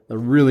the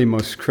really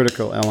most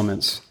critical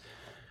elements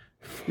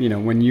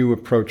when you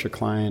approach a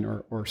client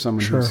or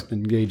someone who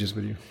engages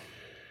with you?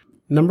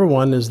 Number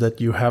 1 is that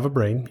you have a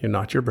brain. You're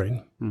not your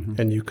brain.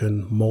 And you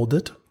can mold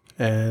it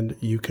and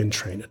you can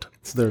train it.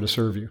 It's there to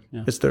serve you.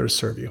 Yeah. It's there to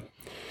serve you.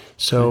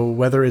 So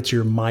whether it's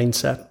your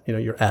mindset,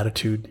 your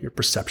attitude, your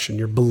perception,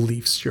 your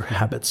beliefs, your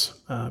habits,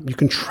 you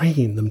can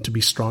train them to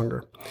be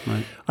stronger.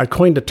 Right. I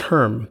coined a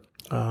term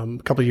a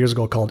couple of years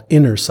ago called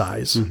inner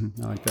size.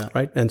 I like that.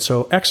 Right. And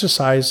so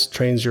exercise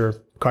trains your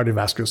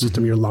cardiovascular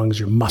system, your lungs,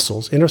 your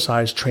muscles. Inner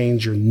size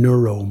trains your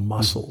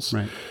neuromuscles.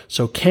 Right.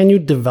 So can you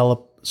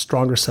develop a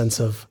stronger sense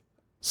of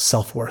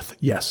self-worth?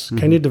 Yes.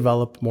 Can you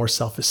develop more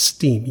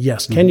self-esteem?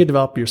 Yes. Can you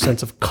develop your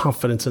sense of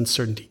confidence and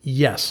certainty?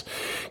 Yes.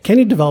 Can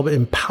you develop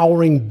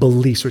empowering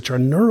beliefs, which are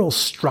neural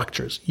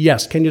structures?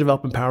 Yes. Can you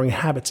develop empowering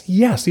habits?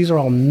 Yes. These are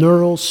all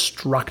neural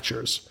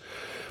structures.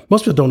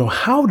 Most people don't know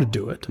how to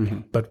do it,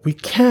 but we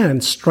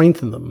can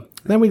strengthen them.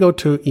 Then we go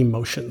to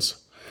emotions.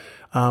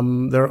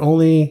 There are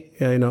only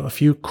a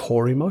few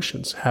core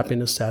emotions: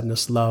 happiness,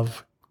 sadness,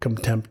 love,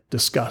 contempt,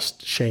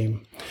 disgust,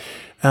 shame.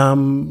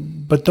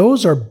 But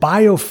those are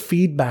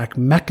biofeedback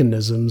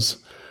mechanisms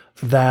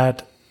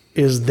that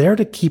is there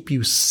to keep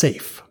you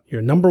safe.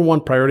 Your number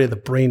 1 priority of the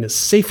brain is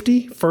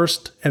safety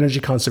first,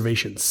 energy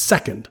conservation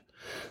second.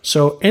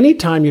 So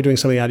anytime you're doing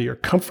something out of your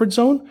comfort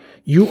zone,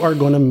 you are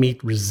going to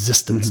meet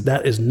resistance.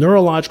 That is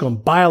neurological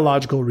and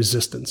biological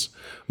resistance.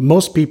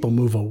 Most people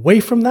move away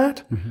from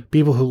that.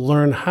 People who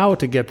learn how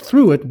to get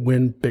through it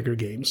win bigger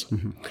games.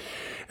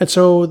 And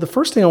so the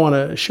first thing I want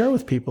to share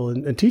with people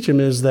and teach them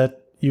is that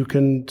you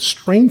can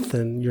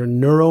strengthen your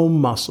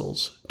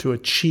neuromuscles to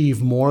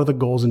achieve more of the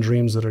goals and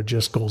dreams that are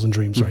just goals and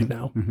dreams right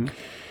now.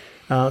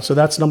 So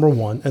that's number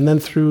one. And then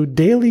through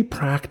daily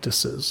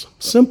practices,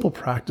 simple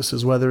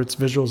practices, whether it's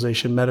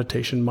visualization,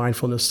 meditation,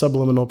 mindfulness,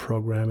 subliminal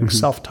programming,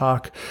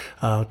 self-talk,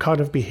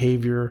 cognitive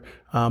behavior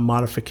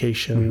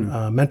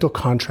modification, mental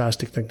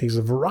contrasting techniques,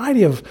 a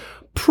variety of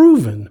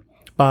proven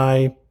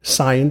by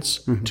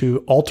science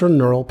to alter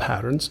neural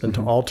patterns and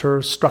to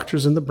alter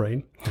structures in the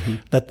brain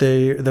that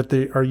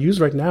they are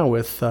used right now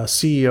with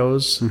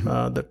CEOs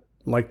that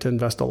like to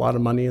invest a lot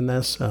of money in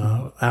this,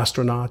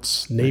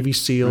 astronauts, Navy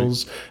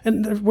SEALs,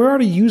 and we're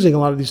already using a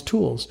lot of these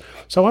tools.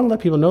 So I want to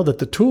let people know that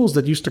the tools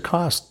that used to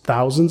cost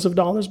thousands of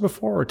dollars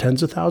before or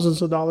tens of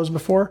thousands of dollars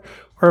before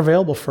are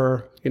available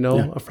for,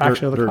 a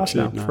fraction of the cost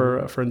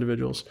now for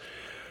individuals.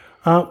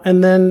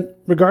 And then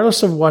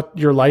regardless of what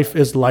your life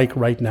is like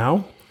right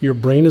now, your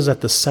brain is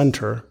at the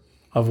center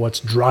of what's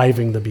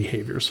driving the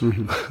behaviors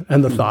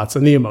and the thoughts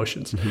and the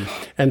emotions.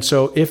 And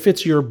so if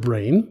it's your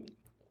brain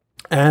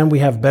and we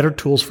have better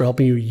tools for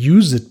helping you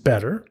use it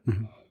better,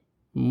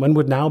 when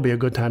would now be a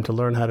good time to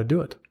learn how to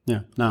do it?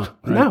 Yeah, now.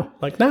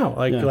 Right? Now.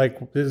 Like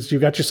you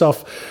got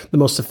yourself the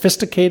most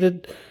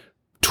sophisticated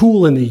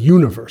tool in the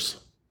universe.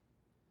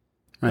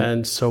 Right.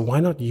 And so why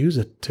not use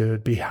it to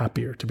be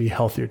happier, to be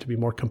healthier, to be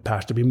more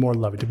compassionate, to be more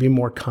loving, to be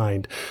more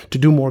kind, to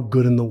do more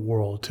good in the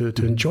world, to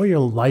enjoy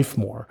your life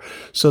more,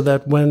 so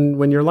that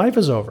when your life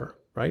is over,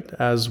 right,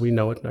 as we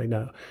know it right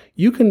now,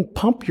 you can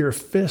pump your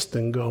fist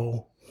and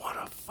go, what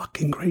a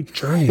fucking great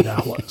journey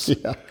that was.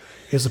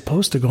 As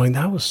opposed to going,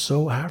 that was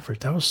so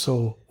average, that was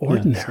so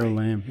ordinary. So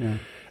lame,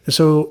 And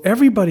so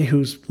everybody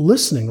who's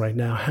listening right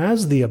now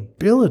has the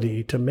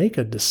ability to make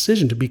a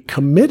decision, to be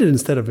committed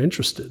instead of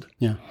interested.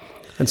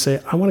 And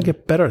say, I want to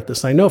get better at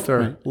this. I know if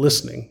they're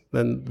listening,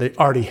 then they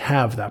already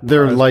have that.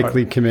 They're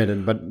likely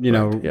committed, but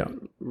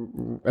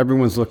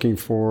everyone's looking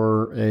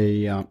for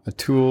a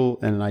tool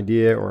and an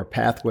idea or a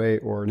pathway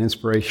or an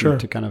inspiration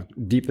to kind of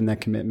deepen that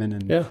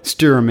commitment and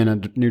steer them in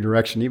a new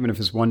direction, even if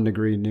it's 1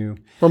 degree new.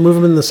 Or move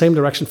them in the same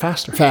direction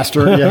faster.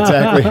 Yeah,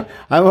 exactly.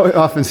 I've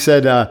often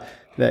said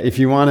that if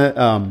you want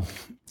to,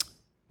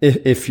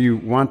 if you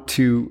want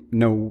to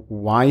know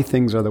why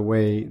things are the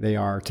way they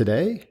are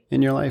today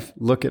in your life,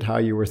 look at how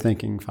you were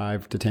thinking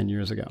 5 to 10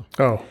 years ago.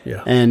 Oh,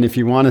 yeah. And if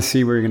you want to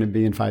see where you're going to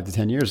be in 5 to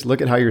 10 years,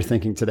 look at how you're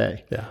thinking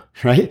today. Yeah.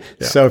 Right?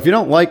 Yeah. So if you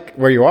don't like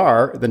where you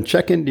are, then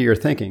check into your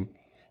thinking.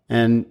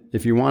 And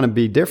if you want to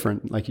be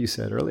different, like you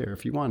said earlier,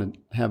 if you want to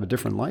have a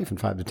different life in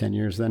 5 to 10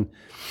 years, then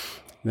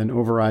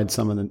override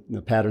some of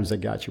the patterns that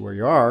got you where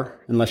you are.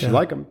 Unless you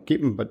like them, keep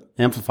them, but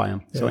amplify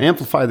them. So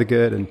amplify the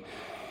good and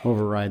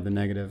override the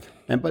negative.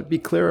 But be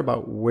clear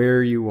about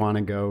where you want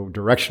to go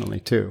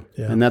directionally too.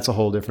 And that's a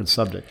whole different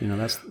subject. That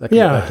comes back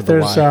to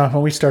the why.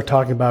 When we start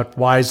talking about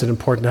why is it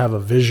important to have a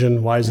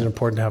vision, why is it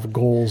important to have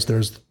goals,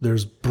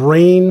 there's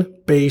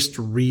brain-based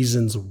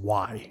reasons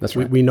why. That's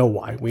right. We know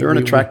why. They're an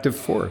attractive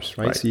force,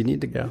 right? So you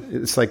need to,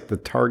 it's like the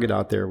target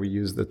out there. We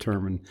use the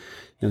term in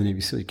the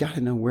Navy. So you got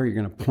to know where you're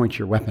going to point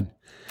your weapon.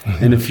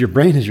 And if your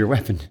brain is your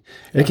weapon,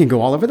 it can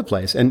go all over the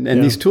place. And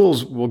these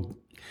tools will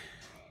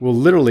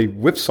literally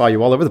whipsaw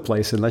you all over the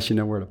place unless you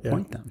know where to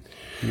point them.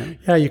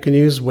 Yeah, you can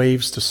use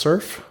waves to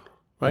surf,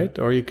 right?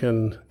 Or you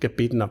can get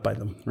beaten up by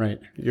them. Right.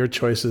 Your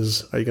choice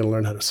is, are you going to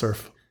learn how to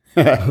surf?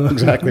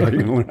 Exactly. Are you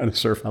going to learn how to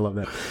surf? I love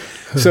that.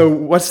 So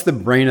what's the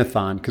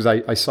Brainathon? Because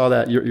I saw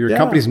that. Your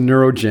company's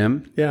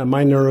NeuroGym. Yeah,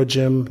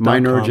 myneurogym.com.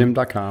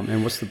 Myneurogym.com.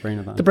 And what's the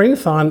Brainathon? The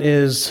Brainathon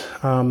is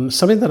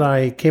something that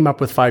I came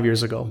up with 5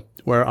 years ago,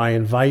 where I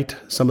invite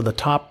some of the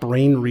top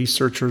brain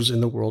researchers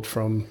in the world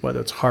from, whether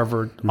it's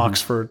Harvard,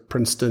 Oxford,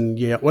 Princeton,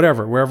 Yale,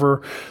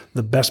 wherever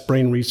the best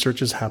brain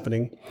research is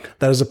happening,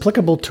 that is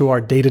applicable to our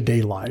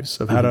day-to-day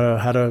lives of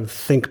how to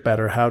think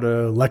better, how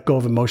to let go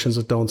of emotions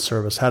that don't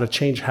serve us, how to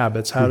change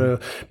habits, how to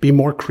be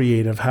more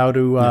creative, how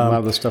to a lot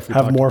of the stuff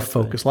have more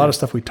focus. A lot of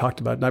stuff we talked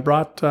about. And I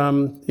brought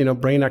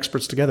brain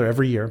experts together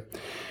every year.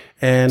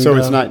 And so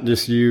it's not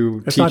just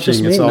you teaching, not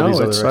just me, it's all these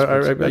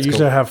other experts. I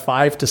usually have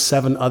 5 to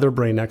 7 other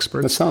brain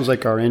experts. That sounds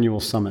like our annual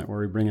summit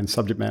where we bring in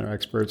subject matter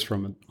experts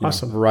from a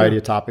variety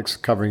of topics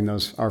covering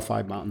our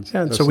 5 mountains.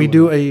 Yeah, and so we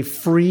do a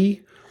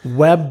free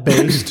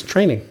web-based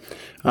training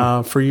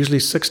for usually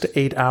 6 to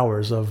 8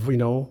 hours of,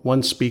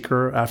 one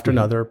speaker after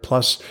another.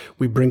 Plus,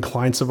 we bring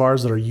clients of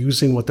ours that are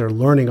using what they're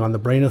learning on the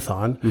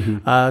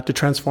Brainathon to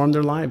transform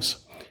their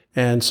lives.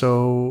 And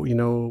so,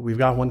 we've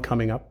got one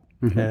coming up.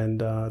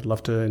 And I'd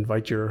love to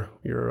invite your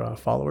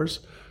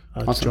followers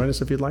to join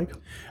us if you'd like.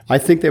 I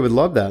think they would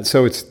love that.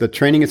 So it's the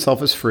training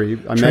itself is free.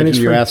 I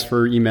imagine you ask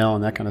for email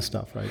and that kind of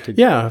stuff, right?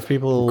 If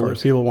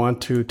people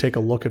want to take a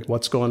look at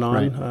what's going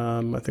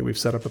on, I think we've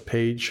set up a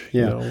page.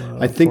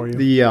 I think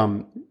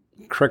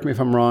correct me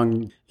if I'm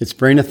wrong, it's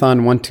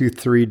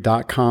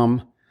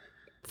brainathon123.com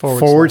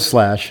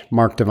 /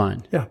 Mark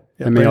Divine. Yeah.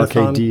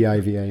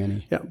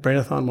 MarkDivine. Yeah.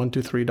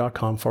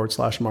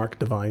 Brainathon123.com / Mark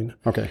Divine.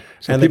 Okay.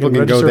 So people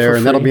can go there,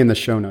 and that'll be in the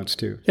show notes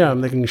too. Yeah.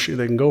 And they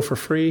can go for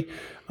free.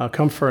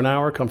 Come for an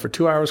hour, come for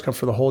 2 hours, come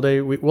for the whole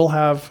day. We'll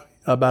have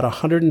about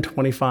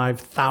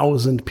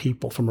 125,000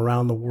 people from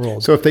around the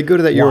world. So if they go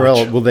to that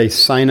URL, will they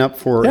sign up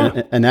for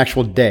an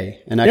actual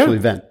day, an actual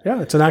event?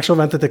 Yeah, it's an actual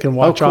event that they can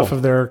watch off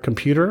of their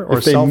computer or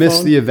cell phone. If they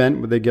miss the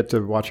event, would they get to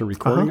watch a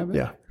recording of it?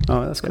 Yeah.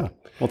 Oh, that's cool.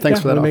 Well, thanks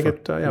for that offer.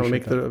 We'll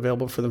make it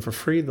available for them for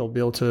free. They'll be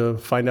able to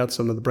find out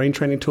some of the brain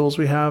training tools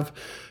we have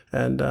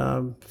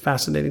and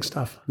fascinating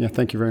stuff. Yeah,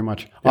 thank you very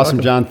much.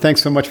 Awesome, John.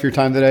 Thanks so much for your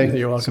time today.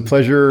 You're welcome. It's a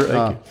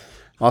pleasure.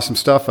 Awesome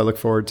stuff. I look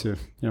forward to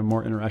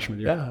more interaction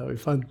with you. Yeah, it'll be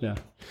fun. Yeah.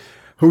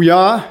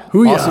 Hoo-yah.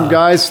 Awesome,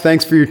 guys.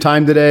 Thanks for your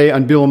time today.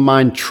 Unbeatable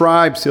Mind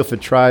Tribe,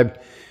 SealFit Tribe,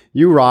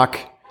 you rock.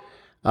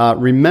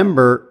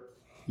 Remember,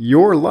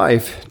 your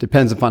life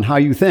depends upon how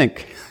you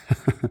think.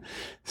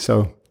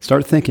 So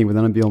start thinking with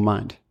an Unbeatable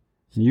Mind.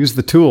 And use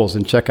the tools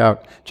and check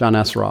out John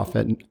Assaraf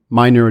at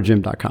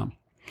myneurogym.com.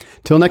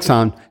 Till next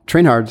time,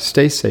 train hard,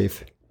 stay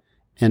safe,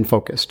 and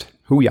focused.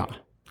 Hoo-yah.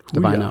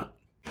 Divine out.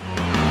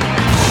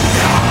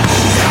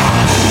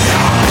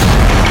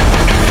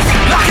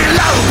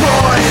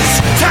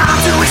 Boys, time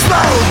to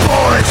explode,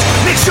 boys.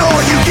 Make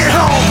sure you get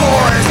home,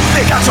 boys.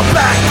 They got your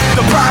back,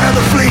 the pride of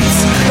the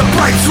fleets, the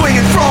bright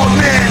swinging frog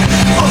men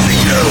of the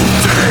UTT.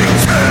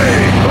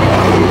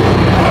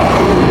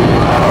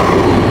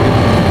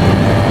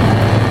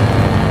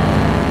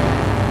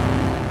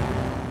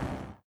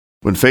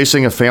 When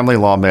facing a family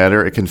law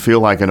matter, it can feel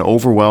like an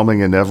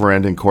overwhelming and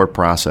never-ending court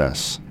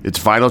process. It's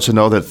vital to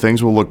know that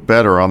things will look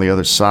better on the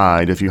other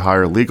side if you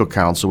hire legal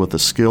counsel with the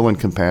skill and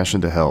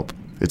compassion to help.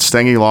 At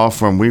Stengy Law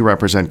Firm, we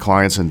represent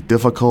clients in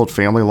difficult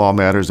family law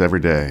matters every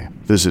day.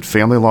 Visit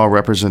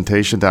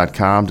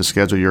FamilyLawRepresentation.com to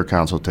schedule your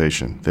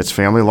consultation. That's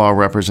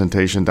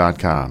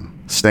FamilyLawRepresentation.com.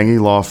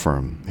 Stengy Law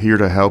Firm, here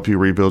to help you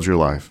rebuild your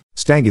life.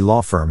 Stengy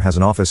Law Firm has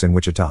an office in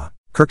Wichita.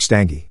 Kirk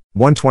Stengy,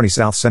 120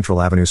 South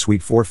Central Avenue,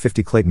 Suite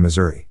 450, Clayton,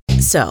 Missouri.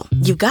 So,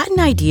 you've got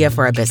an idea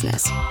for a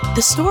business.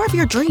 The store of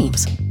your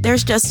dreams.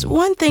 There's just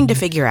one thing to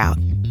figure out.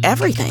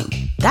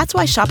 Everything. That's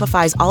why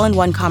Shopify's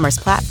all-in-one commerce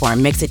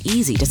platform makes it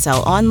easy to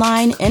sell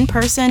online, in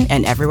person,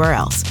 and everywhere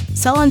else.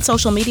 Sell on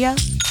social media,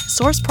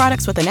 source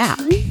products with an app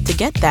to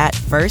get that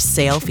first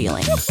sale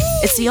feeling.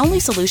 It's the only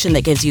solution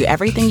that gives you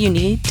everything you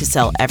need to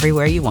sell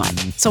everywhere you want.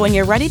 So when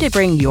you're ready to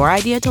bring your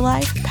idea to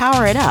life,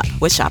 power it up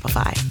with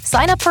Shopify.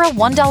 Sign up for a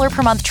 $1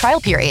 per month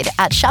trial period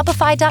at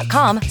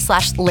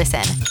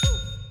shopify.com/listen.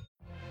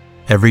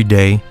 Every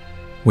day,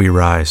 we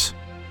rise,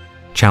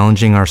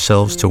 challenging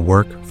ourselves to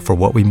work for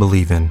what we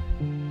believe in.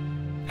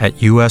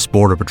 At U.S.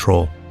 Border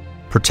Patrol,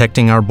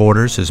 protecting our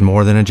borders is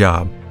more than a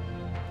job.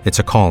 It's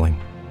a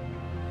calling.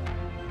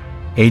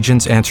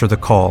 Agents answer the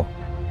call,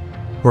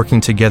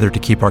 working together to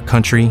keep our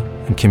country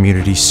and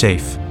communities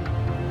safe.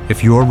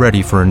 If you're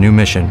ready for a new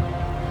mission,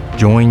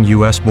 join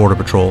U.S. Border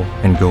Patrol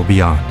and go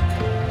beyond.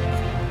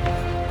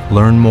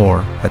 Learn more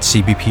at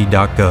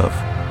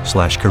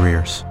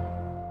cbp.gov/careers.